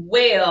as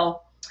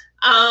well.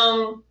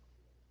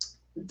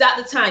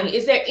 Dr. Tonya,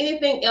 is there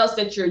anything else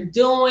that you're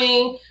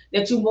doing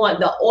that you want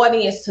the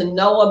audience to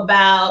know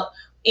about?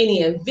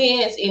 Any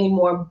events, any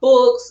more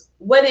books?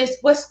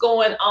 What's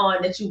going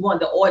on that you want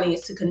the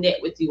audience to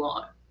connect with you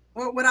on?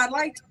 Well, what I'd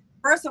like to,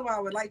 first of all,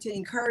 I would like to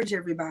encourage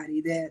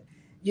everybody that,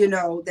 you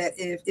know, that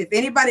if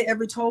anybody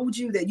ever told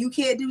you that you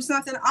can't do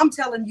something, I'm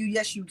telling you,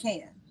 yes, you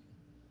can.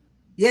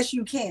 Yes,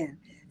 you can.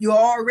 You're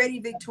already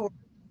victorious.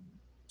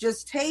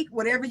 Just take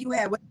whatever you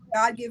have, whatever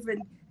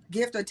God-given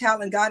gift or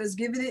talent God has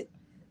given it,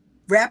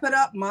 wrap it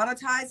up,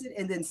 monetize it,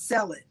 and then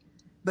sell it.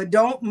 But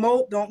don't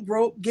mope, don't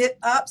grope. Get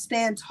up,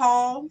 stand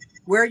tall,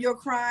 wear your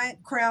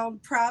crown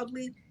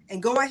proudly,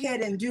 and go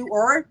ahead and do,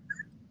 or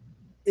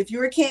if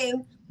you're a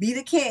king, be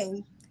the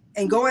king,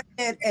 and go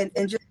ahead and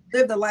just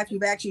live the life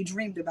you've actually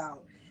dreamed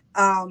about.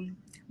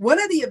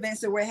 One of the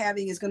events that we're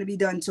having is going to be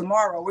done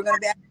tomorrow. We're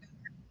going to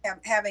be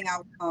having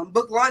our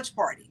book launch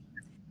party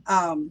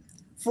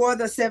for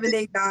the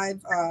 7-Day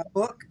Dive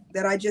book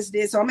that I just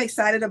did. So I'm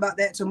excited about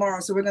that tomorrow.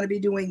 So we're going to be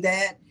doing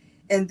that.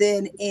 And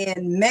then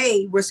in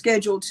May, we're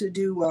scheduled to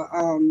do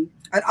an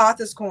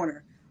author's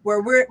corner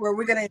where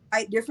we're going to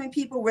invite different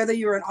people, whether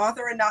you're an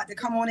author or not, to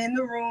come on in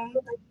the room.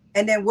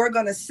 And then we're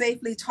going to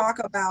safely talk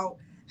about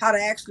how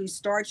to actually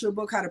start your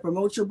book, how to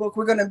promote your book.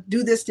 We're going to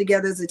do this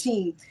together as a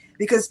team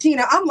because,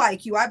 Tina, I'm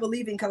like you. I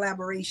believe in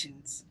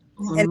collaborations.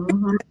 And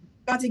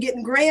to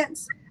getting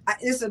grants,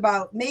 it's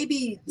about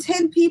maybe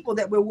 10 people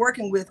that we're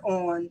working with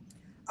on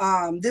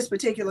this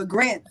particular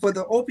grant for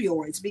the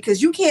opioids,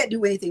 because you can't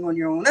do anything on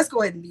your own. Let's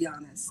go ahead and be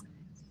honest.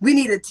 We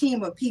need a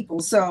team of people.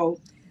 So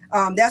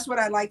that's what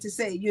I'd like to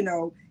say. You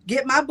know,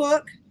 get my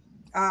book.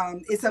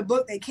 It's a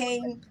book that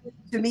came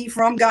to me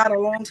from God a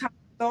long time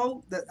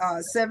ago,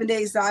 the 7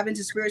 Days Dive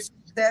into Spiritual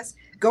Success.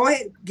 Go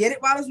ahead, get it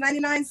while it's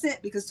 99 cents,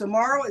 because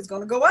tomorrow it's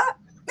going to go up.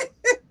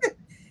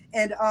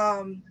 And,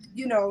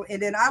 you know,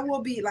 and then I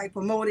will be like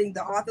promoting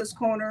the Author's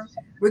Corner.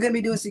 We're going to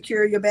be doing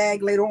Secure Your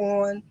Bag later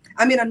on.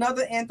 I mean,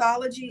 another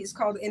anthology is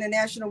called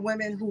International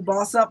Women Who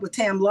Boss Up with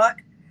Tam Luck.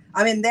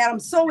 I mean, I'm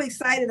so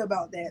excited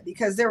about that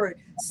because there were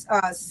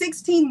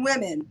 16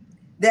 women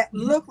that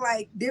look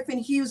like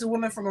different hues of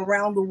women from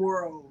around the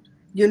world,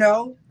 you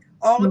know,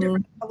 all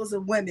different colors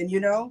of women, you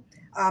know,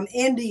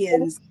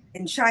 Indians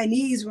and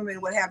Chinese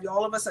women, what have you.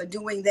 All of us are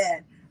doing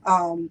that.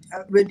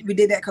 We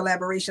did that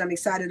collaboration. I'm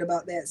excited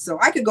about that. So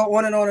I could go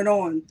on and on and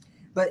on,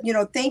 but, you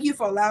know, thank you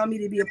for allowing me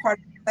to be a part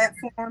of the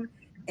platform.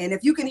 And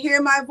if you can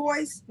hear my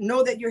voice,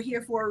 know that you're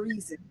here for a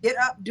reason. Get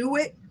up, do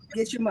it,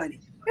 get your money.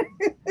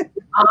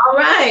 All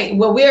right.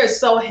 Well, we are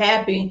so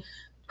happy,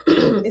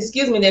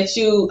 excuse me, that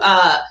you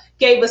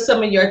gave us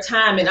some of your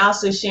time and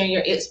also sharing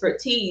your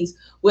expertise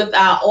with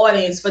our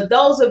audience. For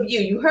those of you,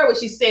 you heard what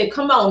she said,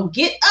 come on,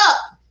 get up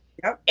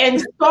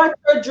and start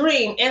your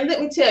dream. And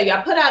let me tell you,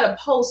 I put out a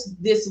post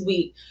this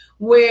week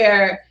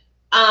where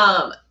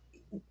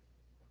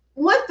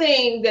one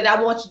thing that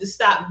I want you to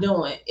stop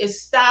doing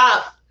is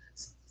stop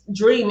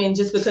dreaming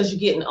just because you're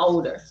getting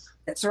older.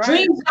 That's right.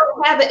 Dreams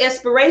don't have an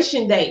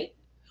expiration date.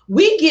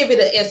 We give it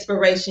an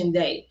expiration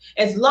date.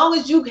 As long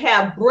as you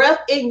have breath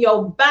in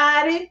your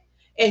body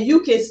and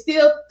you can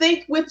still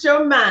think with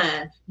your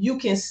mind, you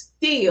can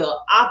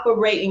still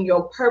operate in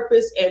your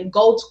purpose and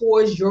go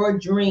towards your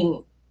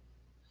dream.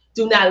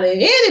 Do not let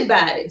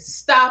anybody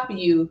stop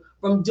you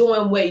from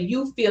doing what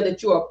you feel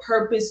that you're a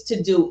purpose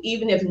to do,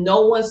 even if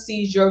no one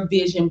sees your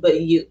vision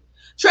but you.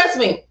 Trust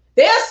me,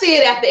 they'll see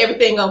it after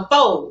everything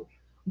unfolds.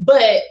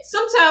 But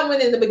sometimes when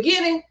in the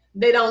beginning,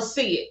 they don't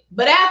see it.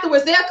 But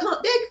afterwards, they'll come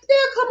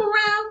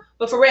around.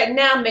 But for right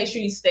now, make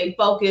sure you stay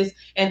focused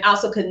and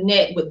also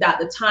connect with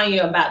Dr.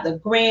 Tonya about the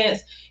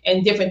grants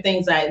and different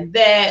things like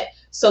that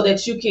so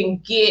that you can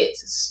get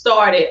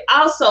started.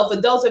 Also, for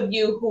those of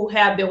you who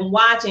have been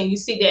watching, you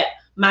see that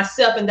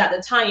myself and Dr.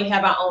 Tonya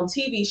have our own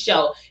TV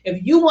show.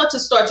 If you want to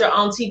start your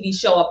own TV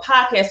show or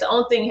podcast, the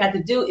only thing you have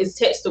to do is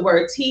text the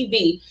word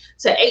TV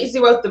to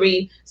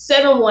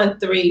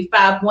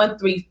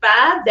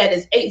 803-713-5135. That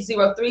is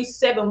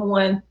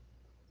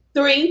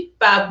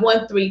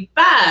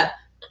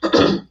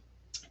 803-713-5135.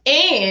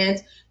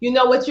 And you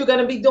know what you're going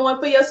to be doing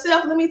for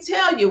yourself? Let me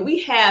tell you, we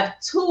have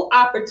 2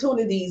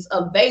 opportunities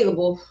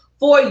available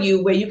for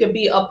you where you can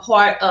be a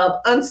part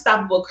of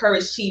Unstoppable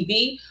Courage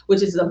TV,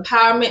 which is an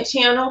empowerment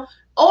channel,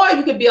 or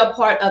you could be a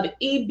part of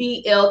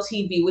EBL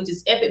TV, which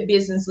is Epic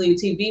Business Leader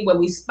TV, where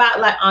we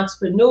spotlight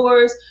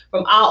entrepreneurs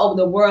from all over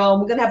the world.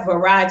 We're going to have a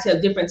variety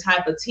of different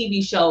type of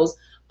TV shows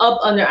up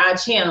under our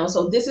channel.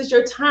 So this is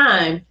your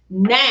time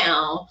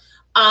now.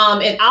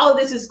 And all of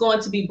this is going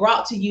to be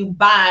brought to you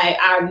by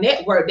our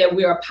network that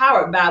we are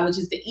powered by, which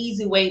is the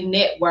Easy Way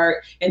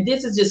Network. And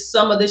this is just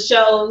some of the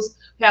shows.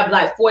 We have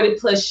like 40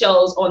 plus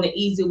shows on the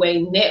Easy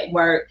Way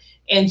Network.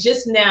 And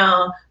just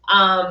now,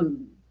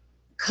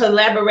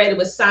 collaborated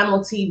with Simul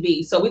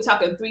TV. So we're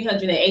talking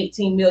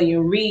 318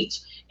 million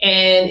reach,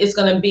 and it's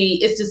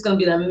just gonna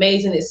be an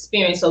amazing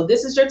experience. So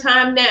this is your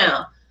time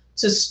now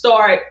to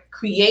start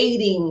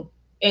creating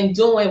and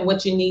doing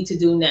what you need to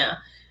do now.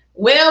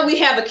 Well, we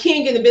have a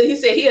king in the building. He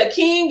said he a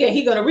king and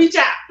he's gonna reach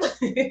out.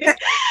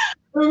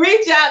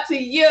 Reach out to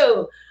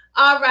you.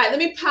 All right, let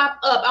me pop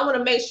up. I want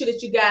to make sure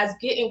that you guys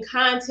get in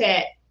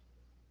contact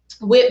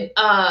with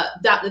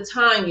Dr.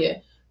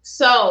 Tonya.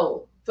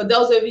 So for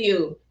those of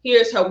you,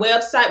 here's her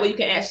website where you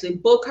can actually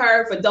book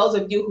her. For those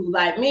of you who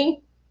like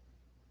me,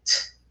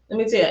 let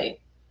me tell you,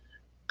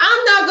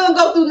 I'm not gonna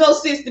go through no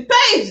 60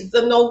 pages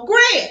of no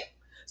grant.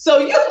 So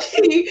you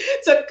need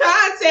to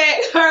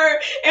contact her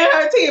and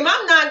her team.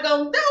 I'm not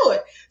going to do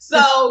it.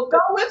 So go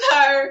with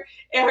her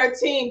and her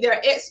team.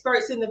 They're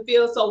experts in the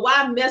field. So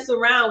why mess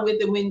around with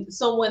it when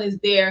someone is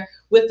there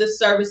with the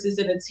services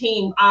and a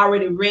team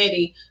already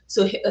ready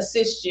to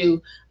assist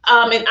you?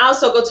 And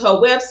also go to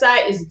her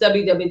website. It's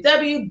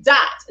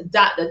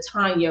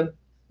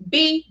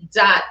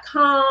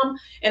www.drtonyab.com.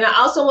 And I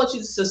also want you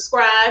to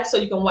subscribe so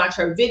you can watch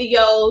her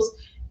videos.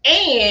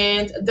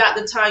 And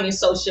Dr. Tonya's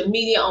social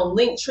media on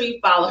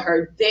Linktree, follow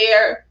her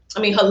there.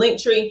 Her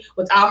Linktree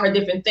with all her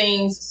different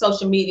things,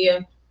 social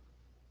media.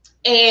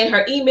 And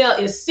her email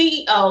is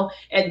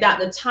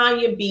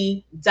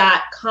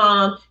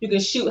ceo@drtonyab.com. You can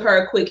shoot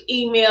her a quick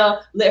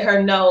email, let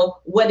her know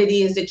what it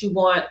is that you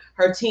want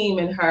her team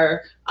and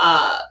her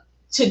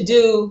to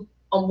do,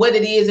 on what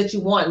it is that you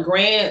want,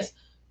 grants,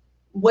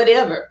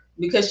 whatever,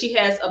 because she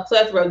has a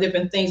plethora of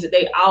different things that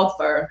they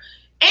offer.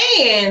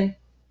 And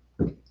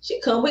she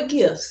come with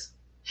gifts.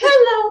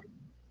 Hello.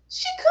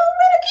 She come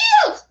with a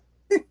gift.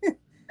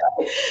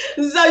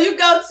 So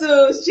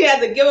she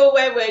has a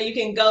giveaway where you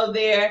can go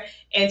there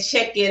and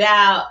check it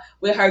out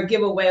with her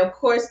giveaway. Of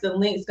course, the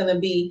link's going to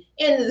be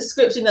in the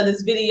description of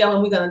this video,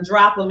 and we're going to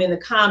drop them in the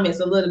comments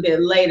a little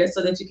bit later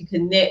so that you can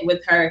connect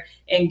with her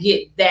and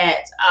get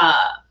that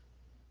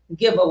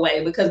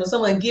giveaway, because when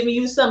someone giving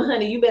you something,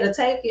 honey, you better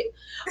take it.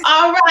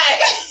 All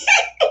right.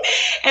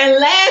 And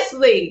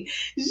lastly,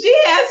 she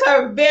has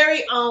her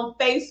very own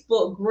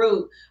Facebook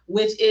group,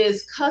 which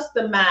is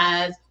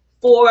customized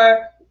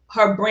for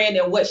her brand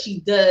and what she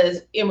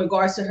does in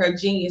regards to her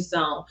Genius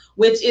Zone,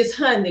 which is,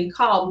 honey,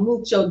 called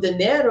Mucho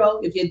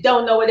Dinero. If you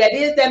don't know what that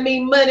is, that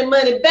means money,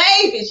 money,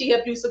 baby. She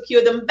helped you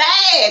secure them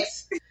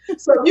bags.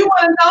 So if you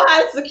want to know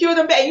how to secure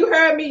them bags, you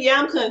heard me, yeah,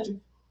 I'm country.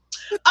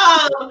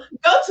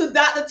 Go to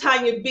Dr.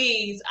 Tonya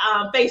B's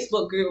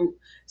Facebook group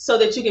so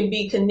that you can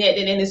be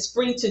connected, and it's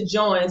free to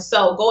join.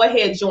 So go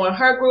ahead, join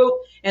her group,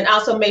 and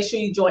also make sure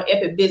you join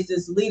Epic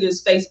Business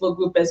Leaders Facebook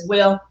group as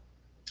well,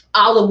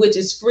 all of which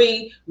is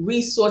free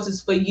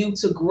resources for you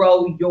to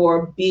grow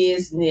your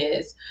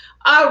business.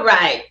 All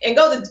right, and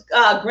go to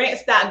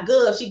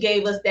grants.gov. She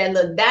gave us that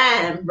little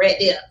dime right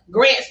there,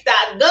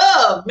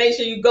 grants.gov. Make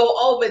sure you go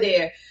over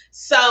there.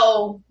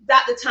 So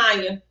Dr.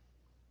 Tonya,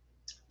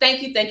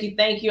 thank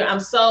you. I'm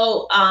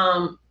so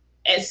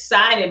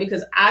excited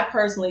because I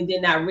personally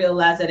did not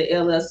realize that an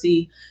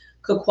LLC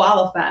could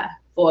qualify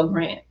for a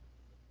grant.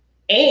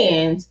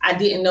 And I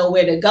didn't know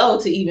where to go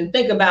to even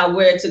think about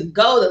where to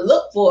go to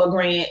look for a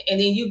grant.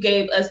 And then you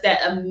gave us that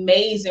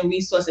amazing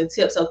resource and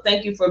tip. So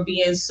thank you for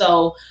being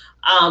so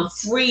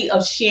free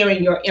of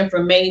sharing your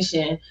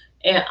information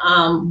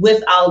and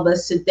with all of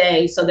us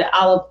today, so that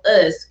all of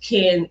us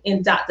can,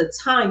 in Dr.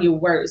 Tonya's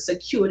words,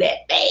 secure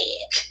that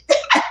bag.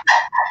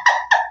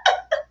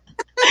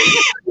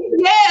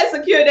 Yeah,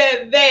 secure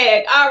that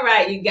bag. All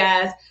right, you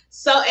guys.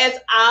 So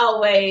as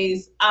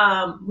always,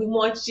 we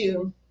want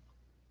you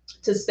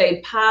to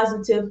stay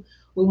positive.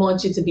 We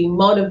want you to be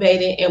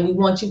motivated, and we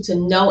want you to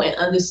know and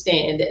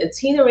understand that the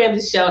Tina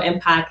Ramsey Show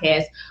and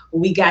Podcast,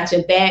 we got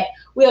your back.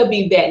 We'll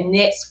be back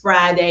next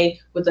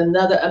Friday with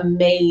another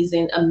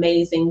amazing,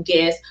 amazing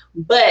guest.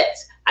 But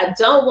I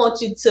don't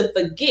want you to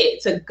forget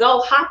to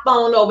go hop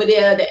on over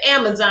there to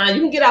Amazon.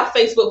 You can get off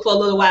Facebook for a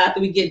little while after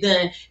we get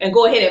done and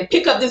go ahead and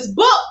pick up this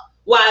book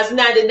while it's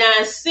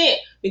 99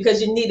 cents,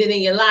 because you need it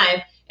in your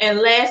life. And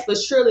last but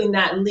surely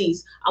not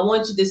least, I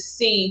want you to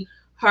see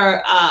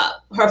her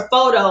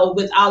photo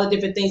with all the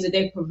different things that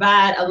they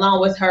provide,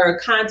 along with her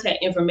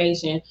contact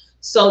information,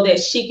 so that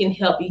she can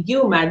help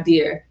you, my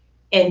dear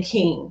and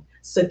king,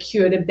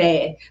 secure the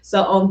bag.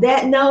 So on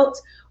that note,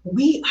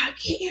 we are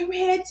getting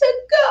ready to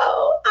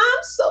go.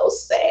 I'm so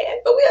sad,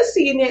 but we'll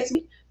see you next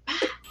week.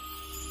 Bye.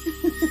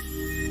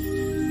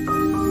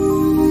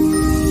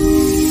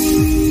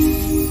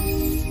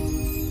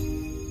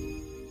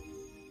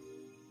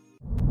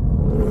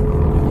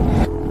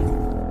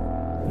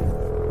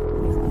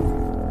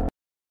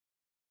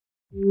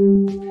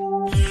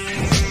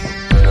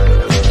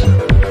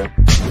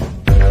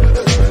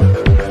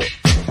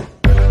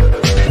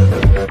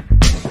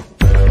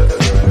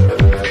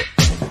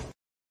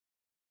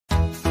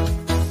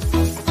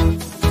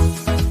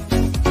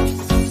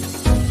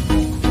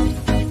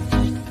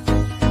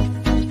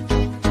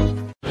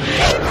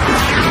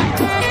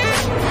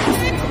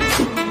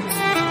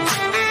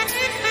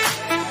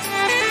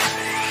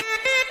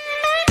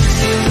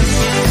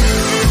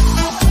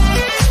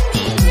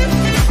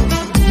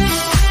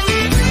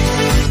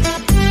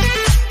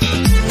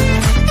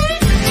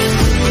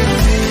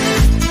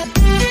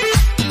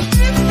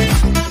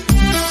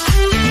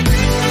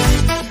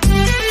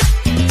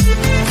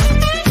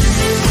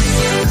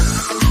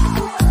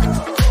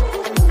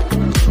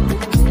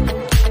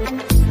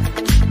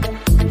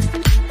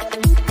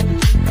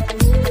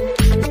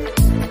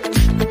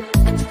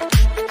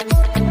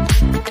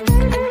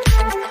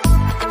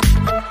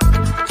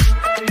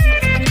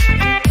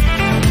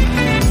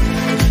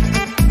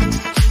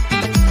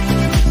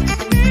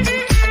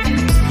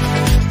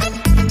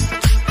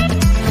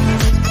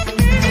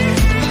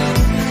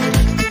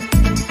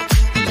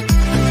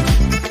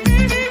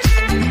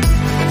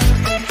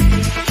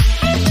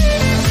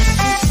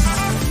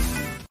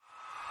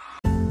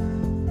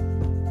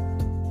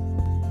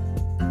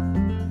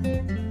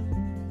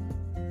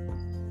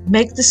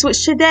 Make the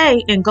switch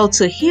today and go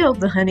to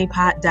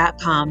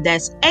healthehoneypot.com.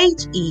 That's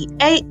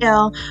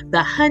HEAL,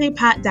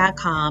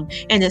 thehoneypot.com,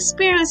 and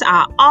experience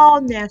our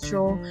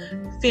all-natural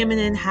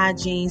feminine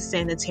hygiene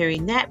sanitary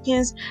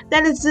napkins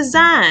that is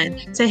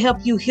designed to help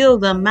you heal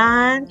the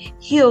mind,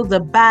 heal the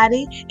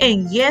body,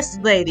 and yes,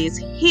 ladies,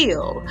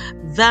 heal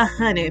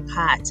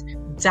thehoneypot.com.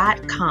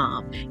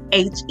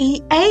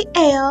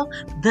 HEAL,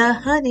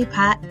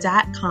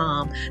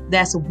 thehoneypot.com.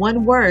 That's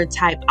one word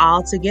typed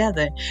all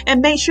together.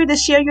 And make sure to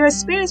share your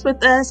experience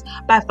with us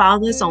by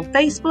following us on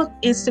Facebook,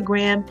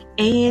 Instagram,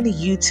 and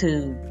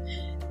YouTube.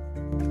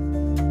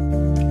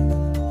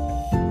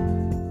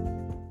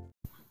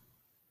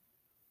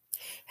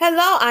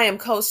 Hello, I am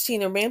Coach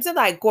Tina Ramsey.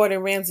 Like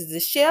Gordon Ramsay,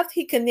 the chef,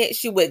 he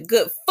connects you with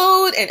good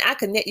food, and I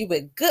connect you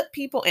with good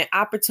people and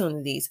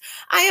opportunities.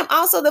 I am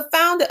also the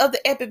founder of the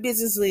Epic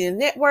Business Leader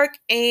Network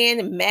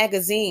and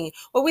magazine,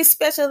 where we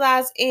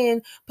specialize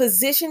in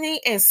positioning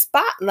and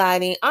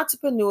spotlighting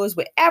entrepreneurs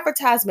with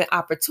advertisement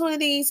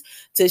opportunities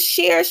to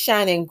share,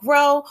 shine, and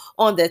grow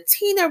on the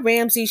Tina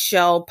Ramsey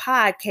Show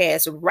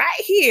podcast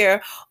right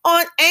here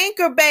on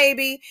Anchor,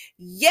 baby.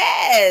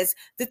 Yes,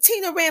 the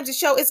Tina Ramsey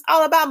Show is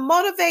all about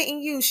motivating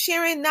you,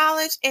 sharing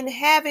knowledge, and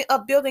having a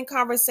building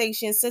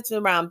conversation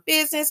centered around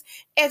business,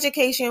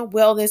 education,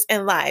 wellness,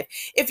 and life.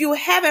 If you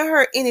haven't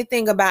heard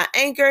anything about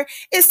Anchor,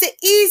 it's the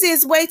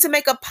easiest way to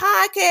make a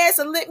podcast.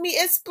 And let me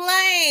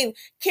explain.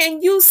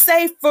 Can you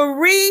say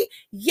free?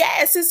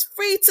 Yes, it's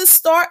free to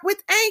start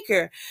with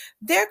Anchor.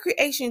 They're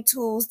creation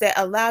tools that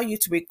allow you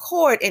to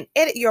record and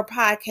edit your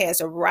podcast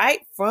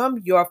right from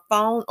your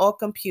phone or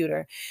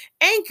computer.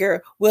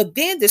 Anchor will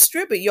then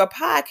distribute your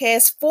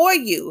podcast for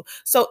you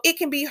so it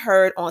can be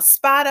heard on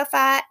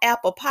Spotify,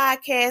 Apple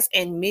Podcasts,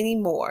 and many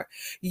more.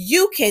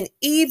 You can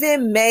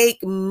even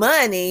make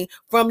money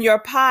from your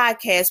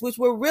podcast, which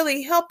will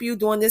really help you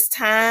during this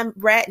time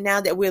right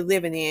now that we're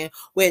living in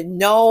with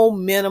no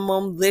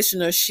minimum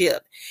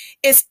listenership.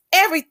 It's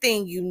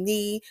everything you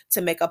need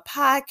to make a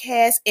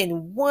podcast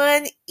in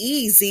one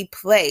easy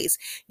place.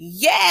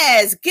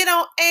 Yes, get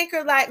on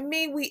Anchor like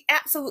me. We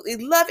absolutely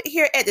love it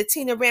here at the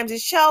Tina Ramsey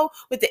Show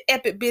with the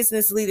Epic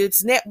Business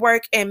Leaders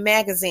Network and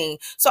magazine.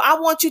 So I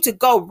want you to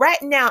go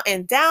right now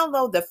and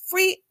download the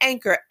free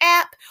Anchor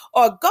app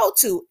or go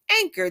to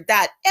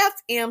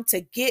anchor.fm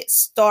to get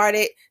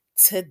started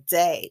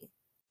today.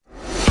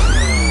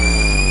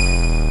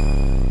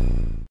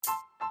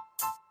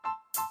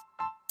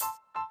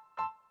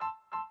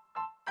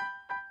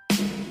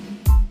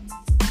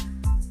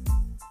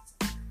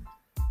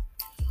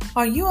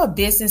 Are you a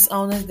business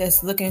owner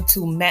that's looking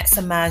to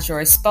maximize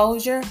your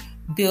exposure,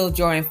 build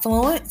your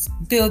influence,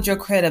 build your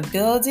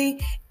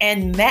credibility,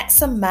 and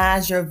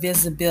maximize your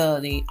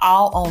visibility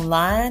all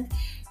online?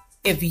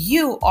 If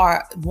you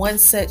are one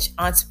such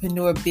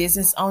entrepreneur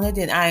business owner,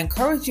 then I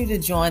encourage you to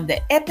join the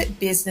Epic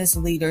Business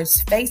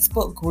Leaders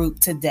Facebook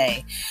group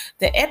today.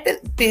 The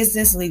Epic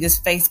Business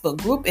Leaders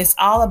Facebook group is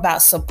all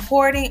about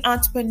supporting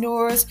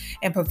entrepreneurs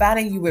and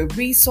providing you with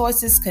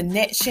resources,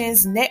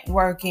 connections,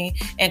 networking,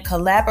 and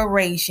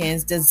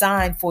collaborations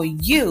designed for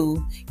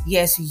you,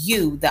 yes,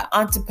 you, the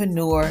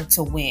entrepreneur,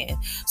 to win.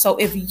 So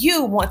if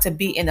you want to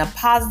be in a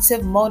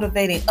positive,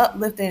 motivating,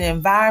 uplifting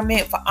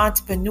environment for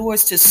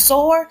entrepreneurs to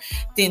soar,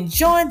 then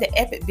join the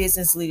Epic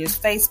Business Leaders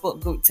Facebook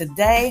group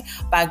today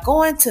by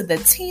going to the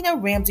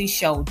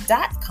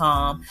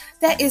TinaRamseyShow.com.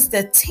 That is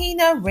the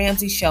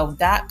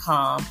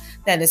TinaRamseyShow.com.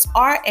 That is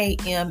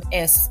RAMSAY,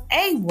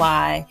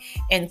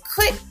 and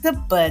click the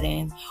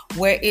button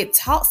where it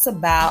talks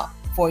about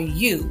for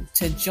you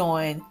to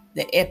join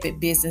the Epic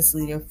Business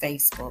Leader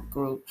Facebook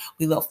group.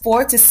 We look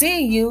forward to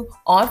seeing you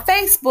on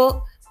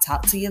Facebook.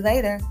 Talk to you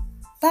later.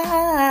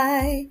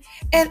 Bye.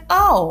 And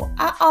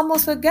I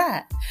almost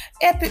forgot.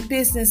 Epic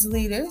Business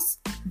Leaders,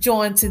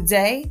 join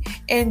today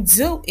and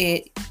do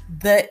it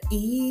the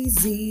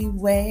easy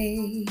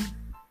way.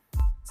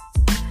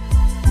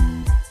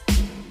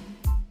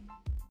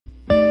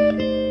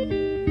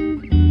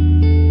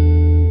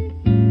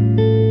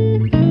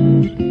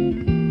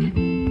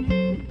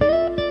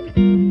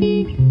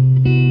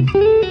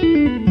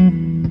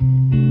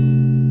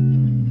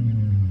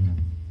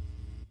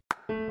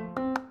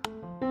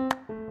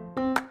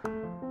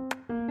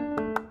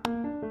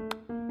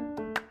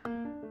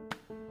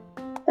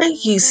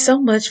 Thank you so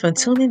much for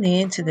tuning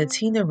in to the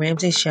Tina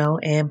Ramsey Show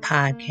and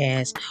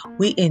podcast.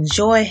 We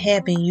enjoy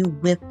having you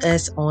with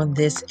us on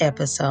this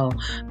episode.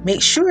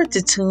 Make sure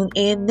to tune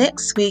in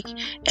next week,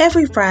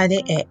 every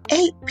Friday at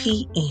 8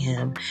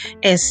 p.m.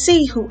 and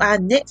see who our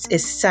next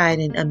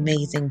exciting,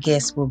 amazing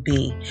guest will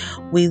be.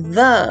 We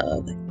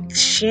love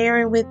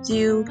sharing with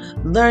you,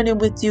 learning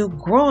with you,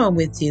 growing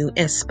with you,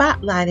 and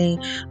spotlighting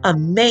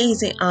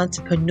amazing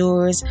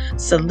entrepreneurs,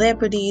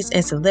 celebrities,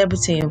 and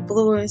celebrity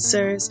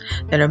influencers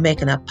that are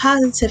making a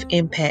positive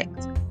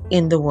impact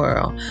in the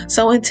world.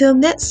 So until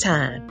next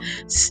time,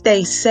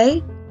 stay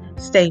safe,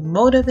 stay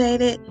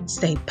motivated,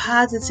 stay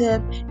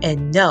positive,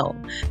 and know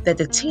that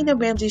the Tina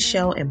Ramsey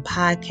Show and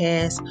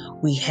podcast,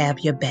 we have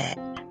your back.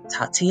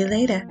 Talk to you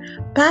later.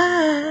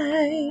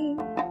 Bye.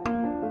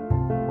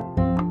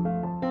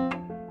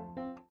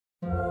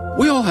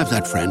 We all have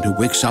that friend who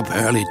wakes up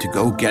early to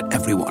go get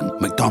everyone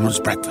McDonald's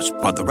breakfast,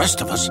 while the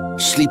rest of us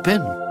sleep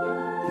in.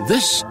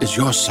 This is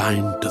your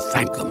sign to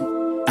thank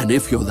them. And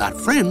if you're that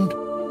friend,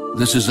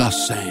 this is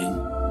us saying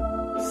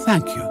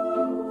thank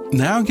you.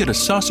 Now get a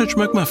sausage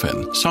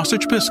McMuffin,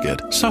 sausage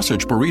biscuit,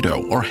 sausage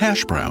burrito, or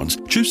hash browns.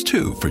 Choose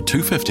 2 for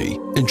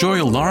 $2.50.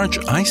 Enjoy a large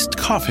iced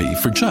coffee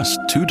for just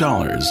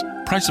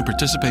 $2. Price and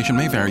participation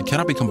may vary.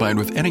 Cannot be combined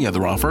with any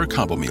other offer or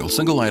combo meal.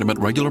 Single item at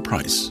regular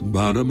price.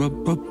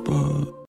 Ba-da-ba-ba-ba.